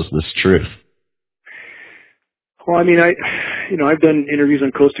expose this truth? Well, I mean, I've done interviews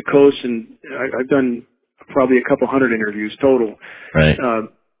on Coast to Coast, and I've done probably a couple hundred interviews total. Right.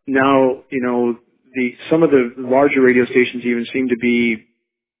 Now, some of the larger radio stations even seem to be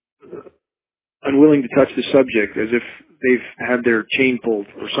unwilling to touch the subject, as if they've had their chain pulled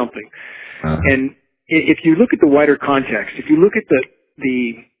or something. And if you look at the wider context, if you look at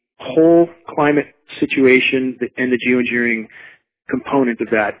the whole climate situation and the geoengineering component of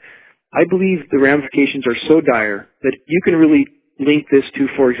that, I believe the ramifications are so dire that you can really link this to,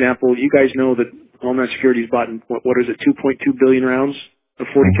 for example, you guys know that Homeland Security has bought, what is it, 2.2 billion rounds of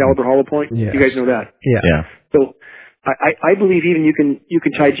 40 caliber hollow point? Yes. You guys know that? Yeah. So I believe even you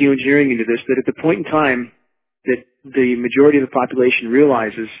can tie geoengineering into this, that at the point in time that the majority of the population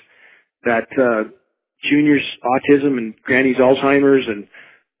realizes that Junior's autism and Granny's Alzheimer's and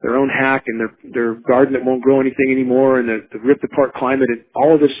their own hack and their garden that won't grow anything anymore and the ripped apart climate, and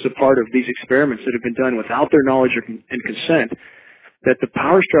all of this is a part of these experiments that have been done without their knowledge and consent, that the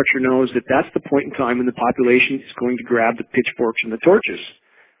power structure knows that that's the point in time when the population is going to grab the pitchforks and the torches.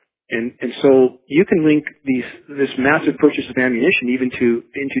 And so you can link this massive purchase of ammunition even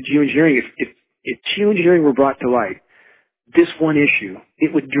into geoengineering. If geoengineering were brought to light, this one issue,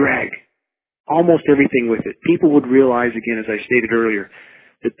 it would drag almost everything with it. People would realize, again, as I stated earlier,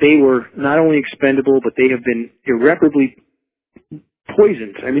 that they were not only expendable, but they have been irreparably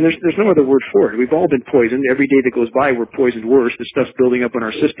poisoned. I mean, there's no other word for it. We've all been poisoned. Every day that goes by, we're poisoned worse. The stuff's building up in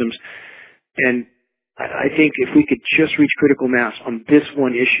our systems. And I think if we could just reach critical mass on this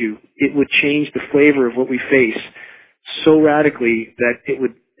one issue, it would change the flavor of what we face so radically that it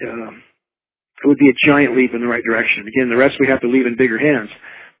would be a giant leap in the right direction. Again, the rest we have to leave in bigger hands.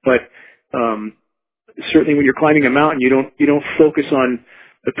 But certainly when you're climbing a mountain, you don't focus on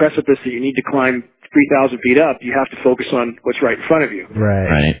the precipice that you need to climb 3,000 feet up. You have to focus on what's right in front of you.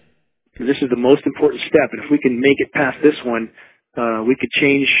 Right. And this is the most important step. And if we can make it past this one, we could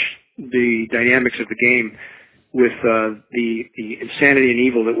change the dynamics of the game with the insanity and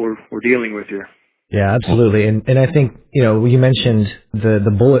evil that we're dealing with here. Yeah, absolutely. And I think, you mentioned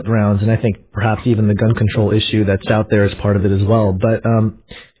the bullet rounds, and I think perhaps even the gun control issue that's out there is part of it as well. But,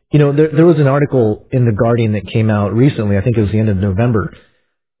 there was an article in The Guardian that came out recently, I think it was the end of November,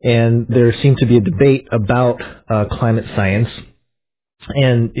 and there seemed to be a debate about climate science,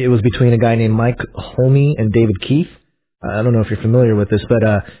 and it was between a guy named Mike Holme and David Keith. I don't know if you're familiar with this, but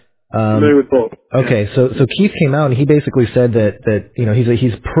familiar with both. Okay, so Keith came out and he basically said that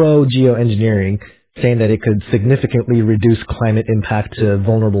he's pro geoengineering, saying that it could significantly reduce climate impact to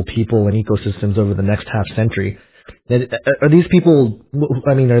vulnerable people and ecosystems over the next half century. Are these people?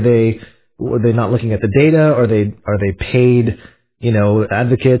 I mean, are they not looking at the data? Are they paid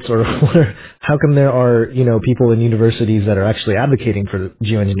advocates, or how come there are people in universities that are actually advocating for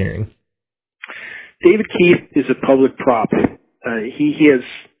geoengineering? David Keith is a public prop. He has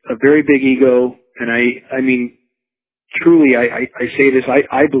a very big ego, and I mean, truly, I say this,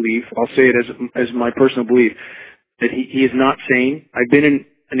 I believe, I'll say it as my personal belief, that he is not sane. I've been in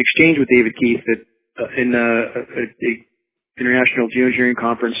an exchange with David Keith in a international geoengineering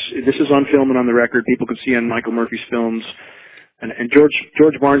conference. This is on film and on the record. People can see on Michael Murphy's films, and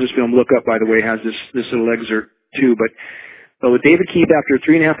George Barnes' film, Look Up, by the way, has this little excerpt too. But with David Keith, after a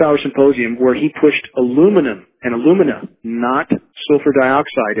 3.5-hour symposium where he pushed aluminum and alumina, not sulfur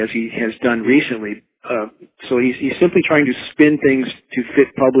dioxide, as he has done recently. So he's simply trying to spin things to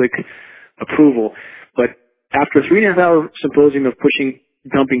fit public approval. But after a 3.5-hour symposium of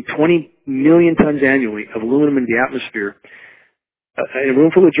dumping 20 million tons annually of aluminum into the atmosphere, in a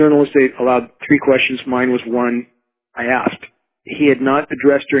room full of journalists, they allowed 3 questions. Mine was one. I asked. He had not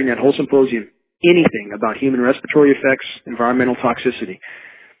addressed during that whole symposium anything about human respiratory effects, environmental toxicity.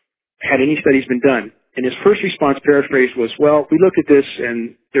 Had any studies been done? And his first response, paraphrased, was, well, we looked at this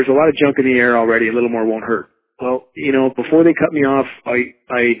and there's a lot of junk in the air already, a little more won't hurt. Well, before they cut me off,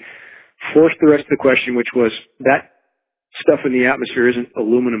 I forced the rest of the question, which was, that stuff in the atmosphere isn't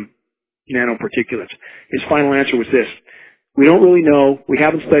aluminum nanoparticulates. His final answer was this: we don't really know, we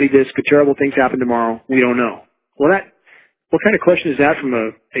haven't studied this, could terrible things happen tomorrow, we don't know. Well, what kind of question is that from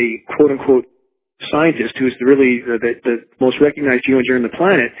a quote-unquote scientist who is really the most recognized geoengineer on the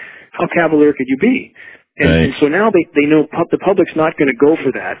planet, how cavalier could you be? And so now they know the public's not going to go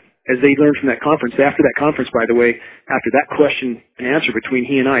for that, as they learned from that conference. After that conference, by the way, after that question and answer between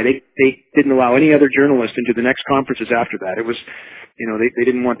he and I, they didn't allow any other journalist into the next conferences after that. It was, they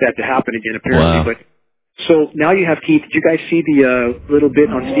didn't want that to happen again, apparently. Wow. But so now you have Keith. Did you guys see the little bit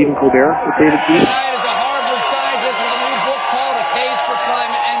on Stephen Colbert with David Keith? Is a Harvard scientist with a new book called A Case for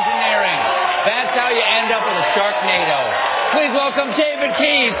Climate Engineering. That's how you end up with a Sharknado. Please welcome David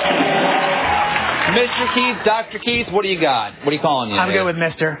Keith. Mr. Keith, Dr. Keith, what do you got? What are you calling you? I'm good with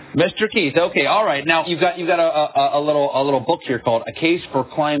Mr. Mr. Keith. Okay, all right. Now you've got a little book here called A Case for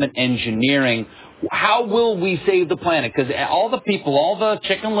Climate Engineering. How will we save the planet? Because all the people, all the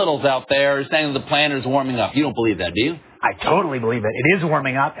Chicken Littles out there are saying that the planet is warming up. You don't believe that, do you? I totally believe it. It is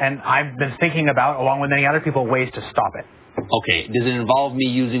warming up, and I've been thinking about, along with many other people, ways to stop it. Okay. Does it involve me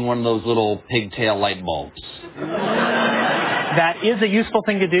using one of those little pigtail light bulbs? That is a useful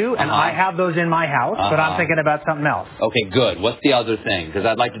thing to do, and I have those in my house, but I'm thinking about something else. Okay, good. What's the other thing? Because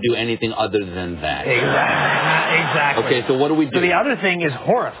I'd like to do anything other than that. Exactly. Okay, so what do we do? So the other thing is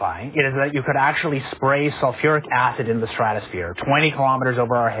horrifying. It is that you could actually spray sulfuric acid in the stratosphere 20 kilometers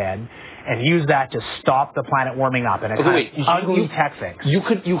over our head and use that to stop the planet warming up in a ugly tech fix. You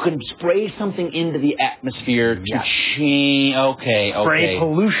could spray something into the atmosphere to change. Okay. Spray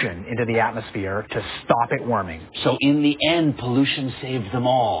pollution into the atmosphere to stop it warming. So in the end, pollution saves them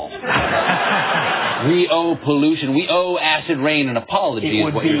all. We owe pollution. We owe acid rain an apology,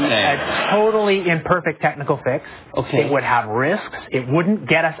 is what you're saying. It would be a totally imperfect technical fix. Okay. It would have risks. It wouldn't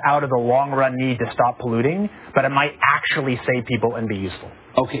get us out of the long-run need to stop polluting, but it might actually save people and be useful.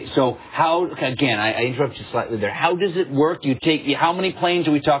 Okay, so again, I interrupt you slightly there. How does it work? How many planes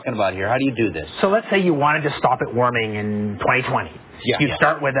are we talking about here? How do you do this? So let's say you wanted to stop it warming in 2020. You'd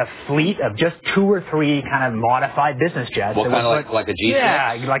start with a fleet of just 2 or 3 kind of modified business jets. What kind of like a G6?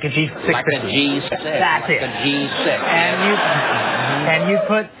 Yeah, like a G6. Like a G6. That's it. A G6. And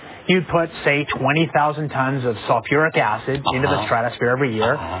you'd put, say, 20,000 tons of sulfuric acid into the stratosphere every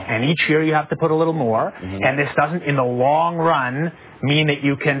year, and each year you have to put a little more. And this doesn't, in the long run, mean that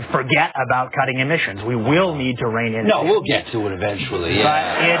you can forget about cutting emissions. We will need to rein in. No, we'll get to it eventually. Yeah. But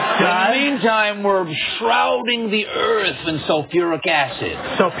it does. In the meantime, we're shrouding the earth in sulfuric acid.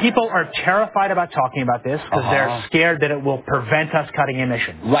 So people are terrified about talking about this because they're scared that it will prevent us cutting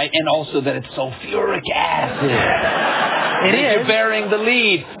emissions. Right, and also that it's sulfuric acid. It is. You're bearing the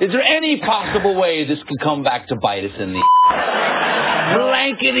lead. Is there any possible way this could come back to bite us in the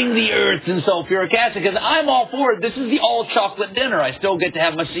blanketing the earth in sulfuric acid? Because I'm all for it. This is the all-chocolate dinner. I still get to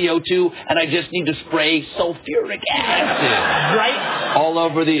have my CO2, and I just need to spray sulfuric acid all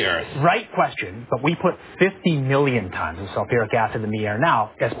over the earth. Right question, but we put 50 million tons of sulfuric acid in the air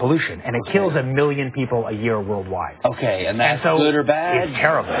now as pollution, and it kills 1 million people a year worldwide. Okay, and that's good or bad? It's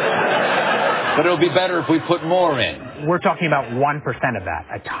terrible. But it'll be better if we put more in. We're talking about 1% of that,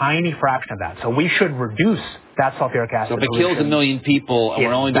 a tiny fraction of that. So we should reduce that sulfuric acid. So if it kills 1 million people and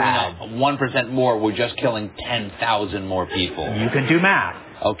we're only doing bad. 1% more, we're just killing 10,000 more people. You can do math.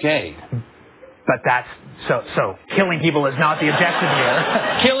 Okay. But that's so killing people is not the objective here.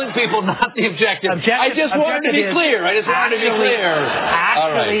 Killing people, not the objective. I just wanted to be clear.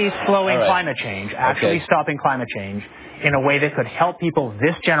 Actually slowing climate change, stopping climate change in a way that could help people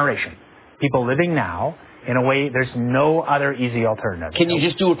this generation, people living now, in a way there's no other easy alternative. Can you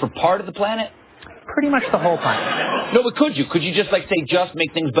just do it for part of the planet? Pretty much the whole planet. No, but could you? Could you just just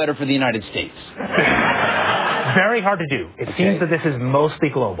make things better for the United States? Very hard to do. It seems that this is mostly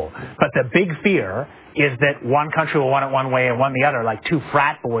global. But the big fear is that one country will want it one way and one the other, like 2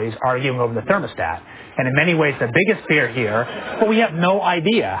 frat boys arguing over the thermostat. And in many ways, the biggest fear here, but we have no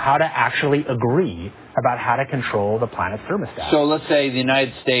idea how to actually agree about how to control the planet's thermostat. So let's say the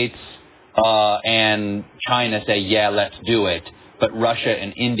United States and China say, yeah, let's do it. But Russia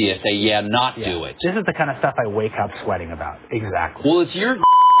and India say, yeah, not do it. This is the kind of stuff I wake up sweating about. Exactly. Well, it's your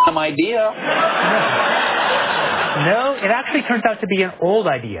idea. No, it actually turns out to be an old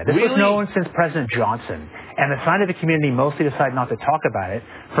idea. This was known since President Johnson. And the scientific community mostly decided not to talk about it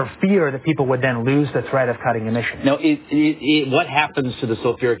for fear that people would then lose the threat of cutting emissions. Now, what happens to the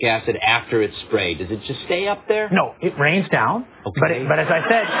sulfuric acid after it's sprayed? Does it just stay up there? No, it rains down. Okay. But as I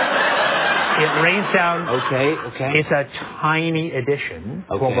said, it rains down. Okay. It's a tiny addition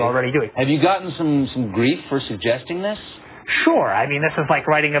to what we're already doing. Have you gotten some grief for suggesting this? Sure. I mean, this is like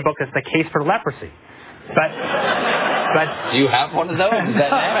writing a book that's the case for leprosy. But do you have one of those? Is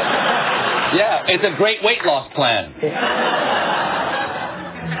that nice? Yeah, it's a great weight loss plan.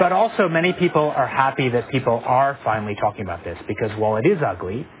 But also, many people are happy that people are finally talking about this because while it is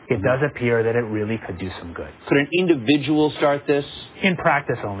ugly, it does appear that it really could do some good. Could an individual start this? In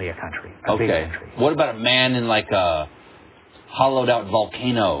practice, only a country. A big Okay. country. What about a man in like a hollowed-out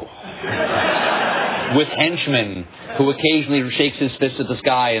volcano with henchmen who occasionally shakes his fist at the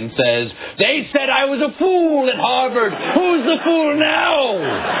sky and says, "They said I was a fool at Harvard. Who's the fool now?"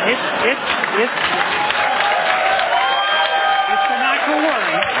 It's the natural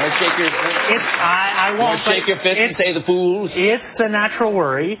worry. I won't shake your fist and say the fools. It's the natural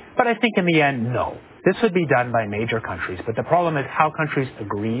worry, but I think in the end, no. This would be done by major countries, but the problem is how countries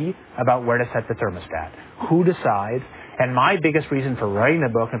agree about where to set the thermostat, who decides. And my biggest reason for writing the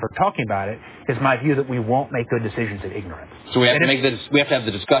book and for talking about it is my view that we won't make good decisions in ignorance. So we have to have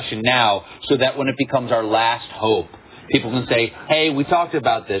the discussion now so that when it becomes our last hope, people can say, "Hey, we talked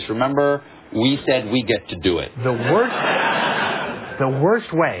about this. Remember, we said we get to do it." The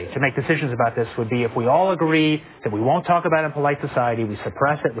worst way to make decisions about this would be if we all agree that we won't talk about it in polite society, we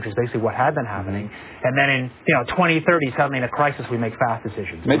suppress it, which is basically what had been happening, and then in 2030, suddenly in a crisis, we make fast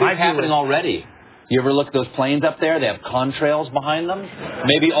decisions. Maybe it's happening already. You ever look at those planes up there? They have contrails behind them.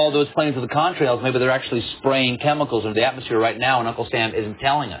 Maybe all those planes with the contrails, maybe they're actually spraying chemicals into the atmosphere right now, and Uncle Sam isn't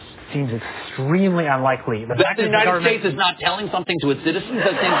telling us. Seems extremely unlikely. The fact that the United States is not telling something to its citizens,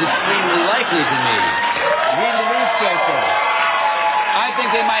 that seems extremely likely to me. Read the newspaper. I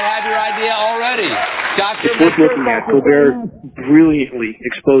think they might have your idea already. It's worth looking at. Colbert brilliantly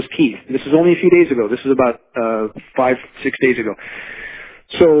exposed Keith. This is only a few days ago. This is about 5-6 days ago.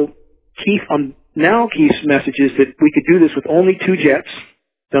 So Keith's message is that we could do this with only 2 jets,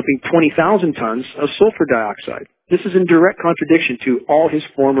 dumping 20,000 tons of sulfur dioxide. This is in direct contradiction to all his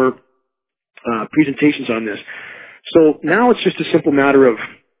former presentations on this. So now it's just a simple matter of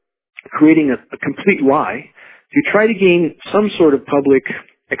creating a complete lie to try to gain some sort of public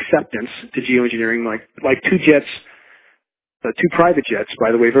acceptance to geoengineering, like 2 jets, 2 private jets,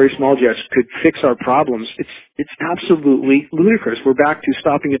 by the way, very small jets, could fix our problems. It's absolutely ludicrous. We're back to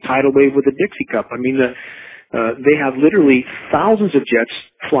stopping a tidal wave with a Dixie cup. I mean, they have literally thousands of jets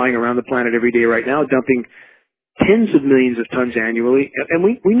flying around the planet every day right now, dumping tens of millions of tons annually, and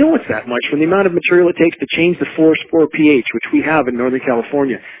we know it's that much from the amount of material it takes to change the forest floor pH, which we have in Northern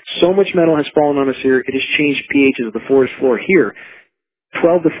California. So much metal has fallen on us here, it has changed pHs of the forest floor here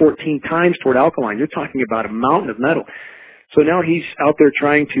 12 to 14 times toward alkaline. You're talking about a mountain of metal. So now he's out there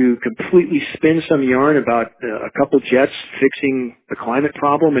trying to completely spin some yarn about a couple jets fixing the climate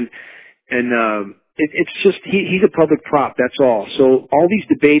problem, and it's just he's a public prop. That's all. So all these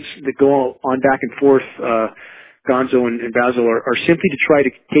debates that go on back and forth, Gonzo and Basil, are simply to try to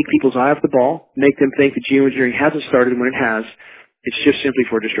take people's eye off the ball, make them think that geoengineering hasn't started when it has. It's just simply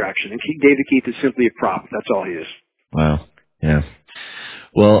for distraction. And David Keith is simply a prop. That's all he is. Wow. Yeah.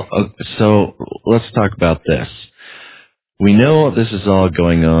 Well, so let's talk about this. We know this is all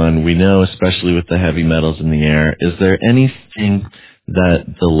going on. We know, especially with the heavy metals in the air, is there anything that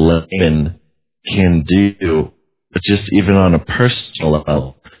the layman can do, just even on a personal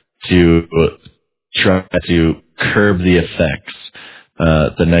level, to try to curb the effects,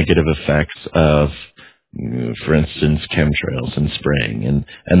 the negative effects of, for instance, chemtrails and spraying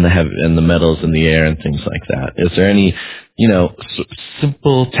and the metals in the air and things like that? Is there any,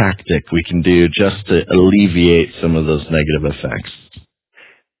 simple tactic we can do just to alleviate some of those negative effects?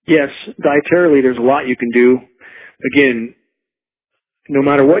 Yes, dietarily, there's a lot you can do. Again, no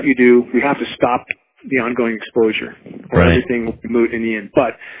matter what you do, you have to stop the ongoing exposure, or right. Everything will be moot in the end.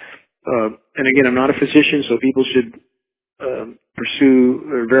 But, and again, I'm not a physician, so people should pursue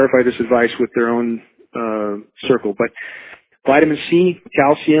or verify this advice with their own circle. But vitamin C,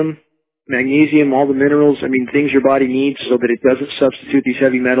 calcium, magnesium, all the minerals, things your body needs so that it doesn't substitute these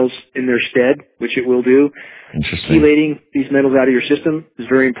heavy metals in their stead, which it will do. Chelating these metals out of your system is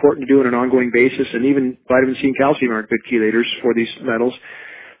very important to do on an ongoing basis, and even vitamin C and calcium aren't good chelators for these metals.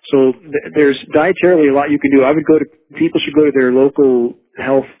 So there's dietarily a lot you can do. People should go to their local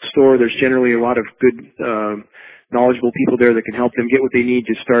health store. There's generally a lot of good, knowledgeable people there that can help them get what they need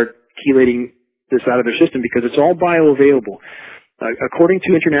to start chelating this out of their system, because it's all bioavailable. According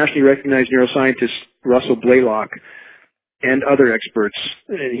to internationally recognized neuroscientist Russell Blaylock and other experts,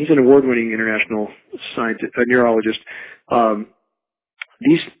 and he's an award-winning international neurologist,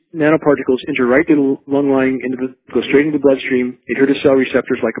 these nanoparticles enter right to the lung lining, go straight into the bloodstream, adhere to cell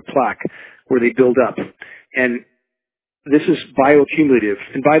receptors like a plaque, where they build up. And this is bioaccumulative.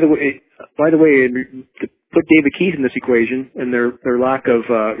 And by the way, to put David Keith in this equation and their lack of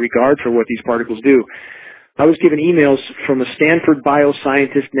regard for what these particles do, I was given emails from a Stanford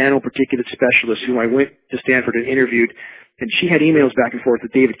bioscientist nanoparticulate specialist whom I went to Stanford and interviewed, And she had emails back and forth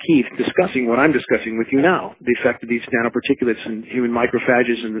with David Keith discussing what I'm discussing with you now, the effect of these nanoparticulates and human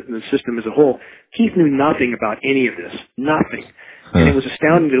macrophages and the system as a whole. Keith knew nothing about any of this, nothing. And it was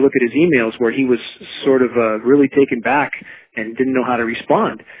astounding to look at his emails where he was sort of really taken back and didn't know how to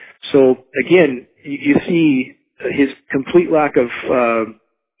respond. So again, you see his complete lack of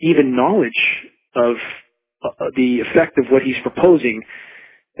even knowledge of the effect of what he's proposing,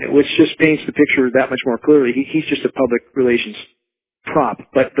 which just paints the picture that much more clearly. He's just a public relations prop.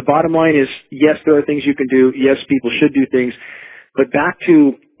 But the bottom line is, yes, there are things you can do. Yes, people should do things. But back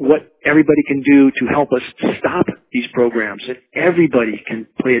to what everybody can do to help us stop these programs, and everybody can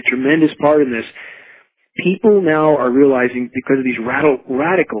play a tremendous part in this. People now are realizing, because of these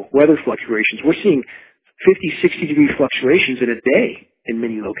radical weather fluctuations, we're seeing 50, 60-degree fluctuations in a day in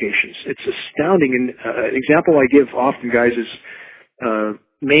many locations. It's astounding. And an example I give often, guys, is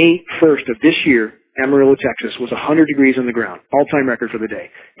May 1st of this year, Amarillo, Texas, was 100 degrees on the ground, all-time record for the day.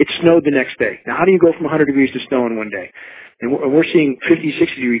 It snowed the next day. Now, how do you go from 100 degrees to snow in one day? And we're seeing 50,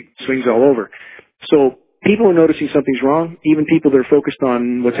 60-degree swings all over. So people are noticing something's wrong. Even people that are focused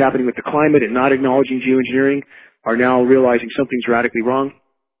on what's happening with the climate and not acknowledging geoengineering are now realizing something's radically wrong.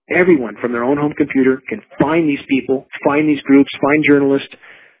 Everyone from their own home computer can find these people, find these groups, find journalists,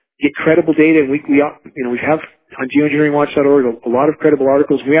 get credible data. And we have on geoengineeringwatch.org a lot of credible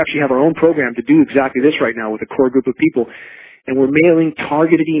articles. We actually have our own program to do exactly this right now with a core group of people. And we're mailing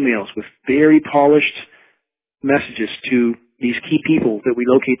targeted emails with very polished messages to these key people that we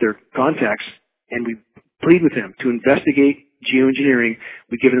locate their contacts, and we plead with them to investigate geoengineering.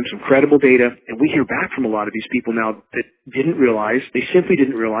 We give them some credible data, and we hear back from a lot of these people now that they simply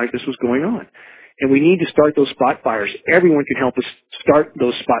didn't realize this was going on. And we need to start those spot fires. Everyone can help us start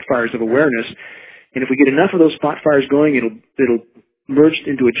those spot fires of awareness. And if we get enough of those spot fires going, it'll merge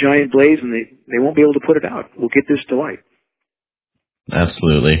into a giant blaze, and they won't be able to put it out. We'll get this to light.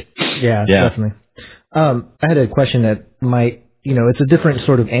 Absolutely. Yeah, definitely. I had a question that might, it's a different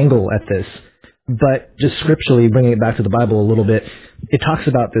sort of angle at this, but just scripturally bringing it back to the Bible a little bit, it talks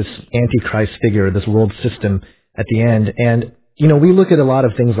about this Antichrist figure, this world system at the end. And, we look at a lot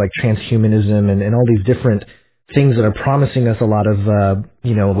of things like transhumanism and all these different things that are promising us a lot of,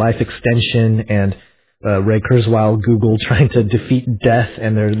 life extension, and Ray Kurzweil, Google, trying to defeat death,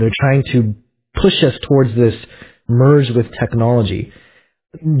 and they're trying to push us towards this merge with technology.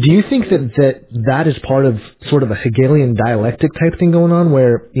 Do you think that is part of sort of a Hegelian dialectic type thing going on,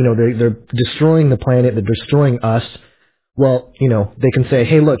 where they're destroying the planet, they're destroying us? Well, they can say,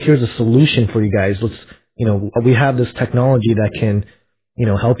 hey, look, here's a solution for you guys. Let's, we have this technology that can,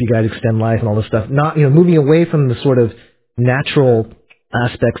 help you guys extend life and all this stuff. Not, moving away from the sort of natural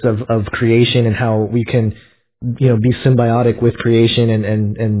aspects of creation and how we can, be symbiotic with creation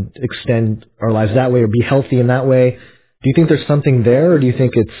and extend our lives that way, or be healthy in that way. Do you think there's something there, or do you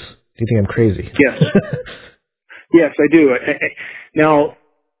think I'm crazy? Yes. Yes, I do. Now,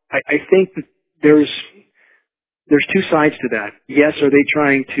 I think that there's two sides to that. Yes, are they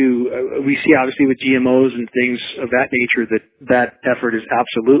trying to, we see obviously with GMOs and things of that nature that effort is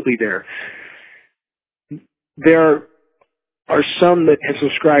absolutely there. There are some that have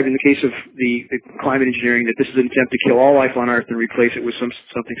subscribed, in the case of the climate engineering, that this is an attempt to kill all life on Earth and replace it with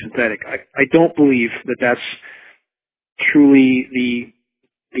something synthetic. I don't believe that that's truly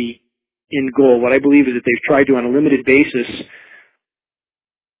the end goal. What I believe is that they've tried to, on a limited basis,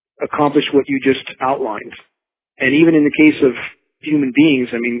 accomplish what you just outlined. And even in the case of human beings,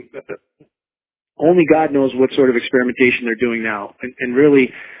 I mean, only God knows what sort of experimentation they're doing now. And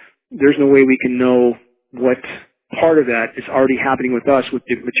really, there's no way we can know what part of that is already happening with us with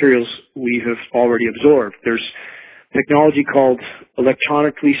the materials we have already absorbed. There's technology called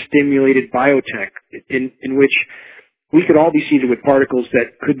electronically stimulated biotech, in which we could all be seeded with particles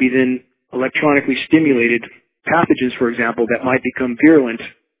that could be then electronically stimulated pathogens, for example, that might become virulent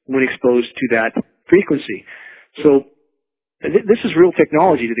when exposed to that frequency. So this is real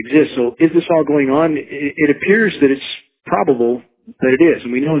technology that exists. So is this all going on? It appears that it's probable that it is.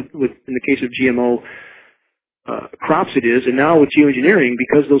 And we know in the case of GMO crops it is. And now with geoengineering,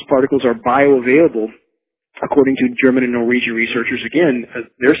 because those particles are bioavailable, according to German and Norwegian researchers, again,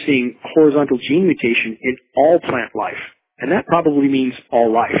 they're seeing horizontal gene mutation in all plant life. And that probably means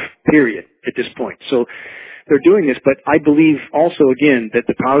all life, period, at this point. So they're doing this, but I believe also, again, that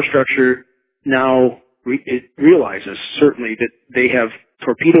the power structure now it realizes, certainly, that they have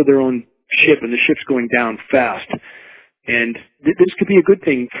torpedoed their own ship, and the ship's going down fast. And this could be a good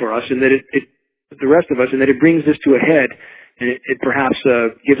thing for us, and that the rest of us, and that it brings this to a head, and it perhaps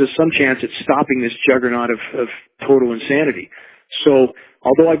gives us some chance at stopping this juggernaut of total insanity. So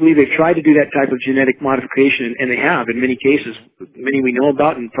although I believe they've tried to do that type of genetic modification, and they have in many cases, many we know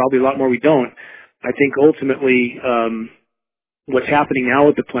about and probably a lot more we don't, I think ultimately what's happening now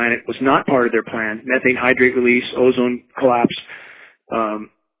with the planet was not part of their plan. Methane hydrate release, ozone collapse,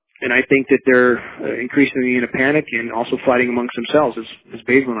 and I think that they're increasingly in a panic and also fighting amongst themselves, as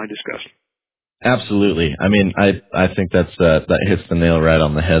Basil and I discussed. Absolutely. I mean, I think that hits the nail right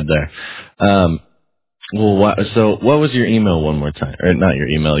on the head there. So what was your email one more time? Or not your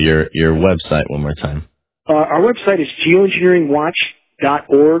email, your website one more time. Our website is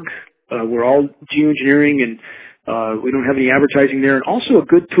geoengineeringwatch.org. We're all geoengineering, and we don't have any advertising there. And also a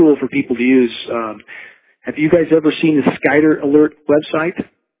good tool for people to use. Have you guys ever seen the Skyder Alert website?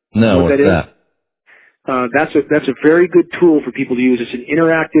 No, what's that? That's a very good tool for people to use. It's an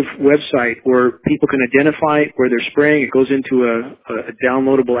interactive website where people can identify where they're spraying. It goes into a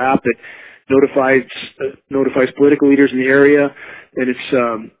downloadable app that notifies political leaders in the area, and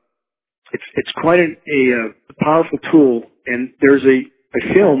it's quite a powerful tool. And there's a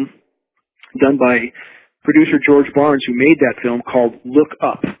film done by producer George Barnes, who made that film, called Look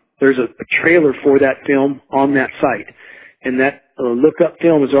Up. There's a trailer for that film on that site, and that Look Up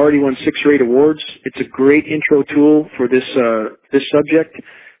film has already won 6 or 8 awards. It's a great intro tool for this subject,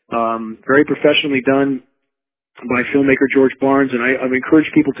 very professionally done by filmmaker George Barnes, and I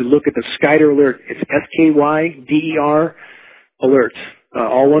encourage people to look at the Skyder Alert. It's SKYDER Alert,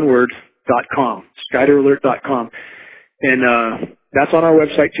 all one word, .com, SkyderAlert.com. And that's on our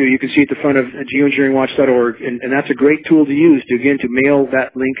website too. You can see at the front of geoengineeringwatch.org, and that's a great tool to use to mail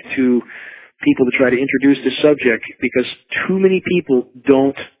that link to people to try to introduce this subject, because too many people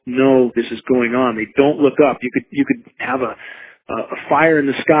don't know this is going on. They don't look up. You could have a fire in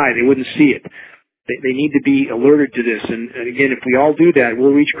the sky. They wouldn't see it. They need to be alerted to this. And again, if we all do that,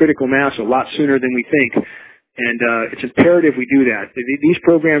 we'll reach critical mass a lot sooner than we think. And it's imperative we do that. These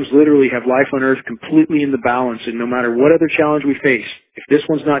programs literally have life on Earth completely in the balance, and no matter what other challenge we face, if this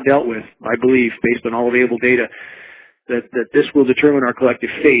one's not dealt with, I believe, based on all available data, that this will determine our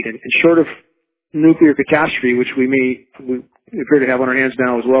collective fate. And short of nuclear catastrophe, which we appear to have on our hands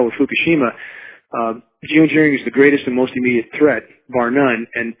now as well with Fukushima, geoengineering is the greatest and most immediate threat, bar none.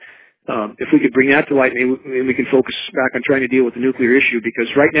 And if we could bring that to light, maybe we can focus back on trying to deal with the nuclear issue, because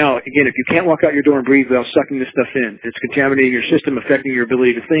right now, again, if you can't walk out your door and breathe without sucking this stuff in, it's contaminating your system, affecting your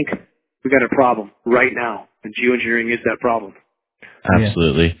ability to think, we've got a problem right now, and geoengineering is that problem.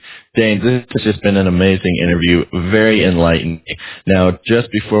 Absolutely. Dane, this has just been an amazing interview, very enlightening. Now,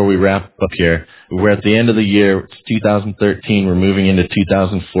 just before we wrap up here, we're at the end of the year, it's 2013, we're moving into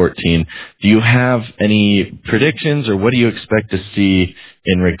 2014. Do you have any predictions, or what do you expect to see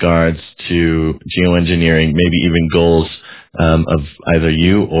in regards to geoengineering, maybe even goals of either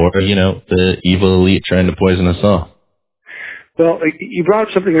you or, the evil elite trying to poison us all? Well, you brought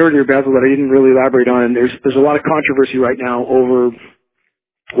up something earlier, Basil, that I didn't really elaborate on, and there's a lot of controversy right now over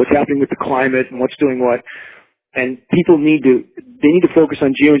what's happening with the climate and what's doing what, and people need to focus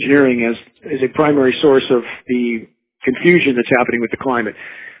on geoengineering as a primary source of the confusion that's happening with the climate.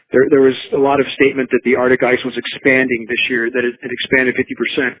 There was a lot of statement that the Arctic ice was expanding this year, that it expanded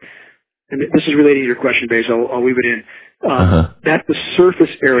 50%. And this is relating to your question, Basil. I'll weave it in. That's the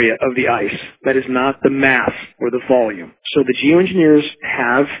surface area of the ice. That is not the mass or the volume. So the geoengineers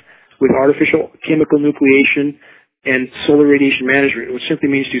have, with artificial chemical nucleation and solar radiation management, which simply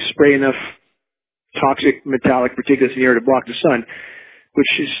means to spray enough toxic metallic particulates in the air to block the sun,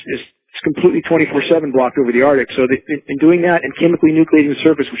 which is completely 24/7 blocked over the Arctic. So in doing that and chemically nucleating the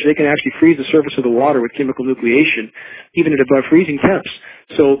surface, which they can actually freeze the surface of the water with chemical nucleation, even at above freezing temps.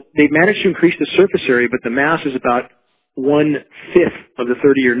 So they've managed to increase the surface area, but the mass is about 1/5 of the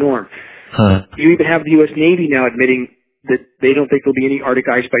 30-year norm. You even have the U.S. Navy now admitting that they don't think there'll be any Arctic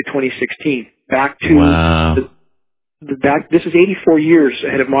ice by 2016. This is 84 years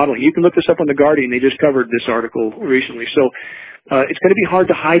ahead of modeling. You can look this up on The Guardian. They just covered this article recently. So it's going to be hard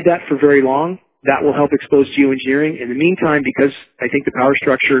to hide that for very long. That will help expose geoengineering. In the meantime, because I think the power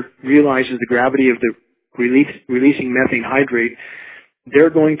structure realizes the gravity of the releasing methane hydrate,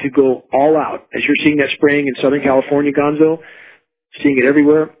 they're going to go all out. As you're seeing that spraying in Southern California, Gonzo, seeing it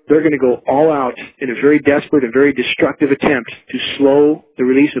everywhere, they're going to go all out in a very desperate and very destructive attempt to slow the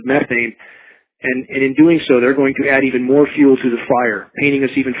release of methane. And in doing so, they're going to add even more fuel to the fire, painting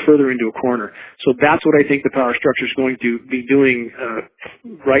us even further into a corner. So that's what I think the power structure is going to be doing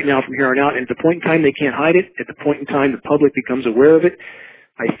right now from here on out. And at the point in time they can't hide it, at the point in time the public becomes aware of it,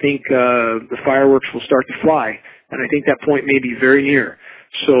 I think the fireworks will start to fly. And I think that point may be very near.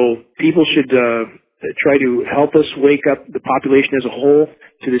 So people should try to help us wake up the population as a whole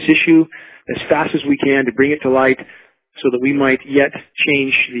to this issue as fast as we can to bring it to light. so that we might yet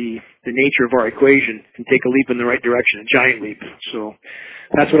change the nature of our equation and take a leap in the right direction, a giant leap. So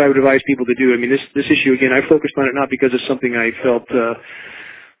that's what I would advise people to do. I mean, this issue, again, I focused on it not because it's something I felt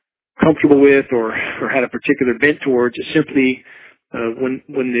comfortable with or had a particular bent towards. It's simply when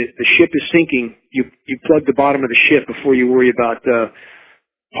the ship is sinking, you plug the bottom of the ship before you worry about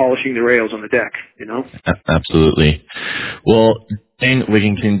polishing the rails on the deck, you know? Absolutely. Well, Dane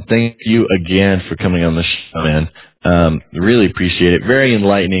Wigington, thank you again for coming on the show, man. Really appreciate it. Very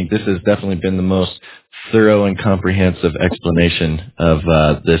enlightening. This has definitely been the most thorough and comprehensive explanation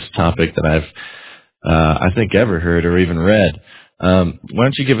of this topic that I've, I think, ever heard or even read. Why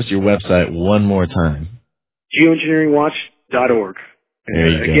don't you give us your website one more time? Geoengineeringwatch.org. There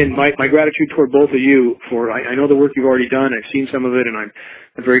you Again, go. my gratitude toward both of you for, I know the work you've already done. I've seen some of it, and I'm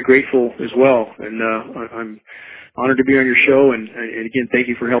very grateful as well. And I'm honored to be on your show. And again, thank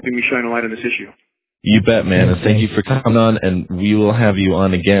you for helping me shine a light on this issue. You bet, man. And thank you for coming on. And we will have you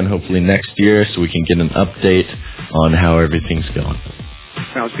on again, hopefully next year, so we can get an update on how everything's going.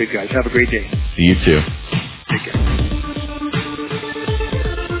 Sounds good, guys. Have a great day. You too. Take care.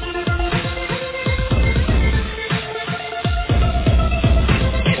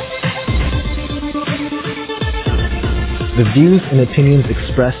 The views and opinions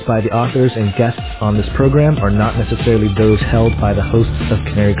expressed by the authors and guests on this program are not necessarily those held by the hosts of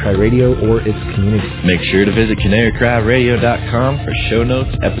Canary Cry Radio or its community. Make sure to visit canarycryradio.com for show notes,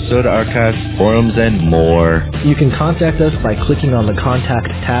 episode archives, forums, and more. You can contact us by clicking on the Contact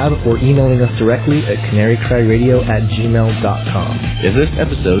tab or emailing us directly at canarycryradio@gmail.com. If this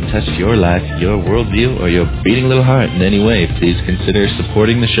episode touched your life, your worldview, or your beating little heart in any way, please consider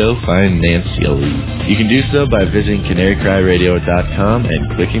supporting the show financially. You can do so by visiting canarycryradio.com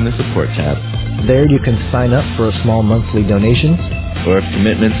and clicking the support tab. There you can sign up for a small monthly donation. Or if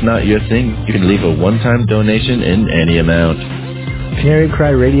commitment's not your thing, you can leave a one-time donation in any amount. Canary Cry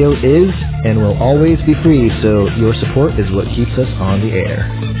Radio is and will always be free, so your support is what keeps us on the air.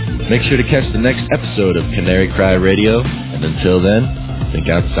 Make sure to catch the next episode of Canary Cry Radio, and until then, think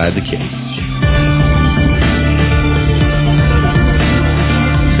outside the cage.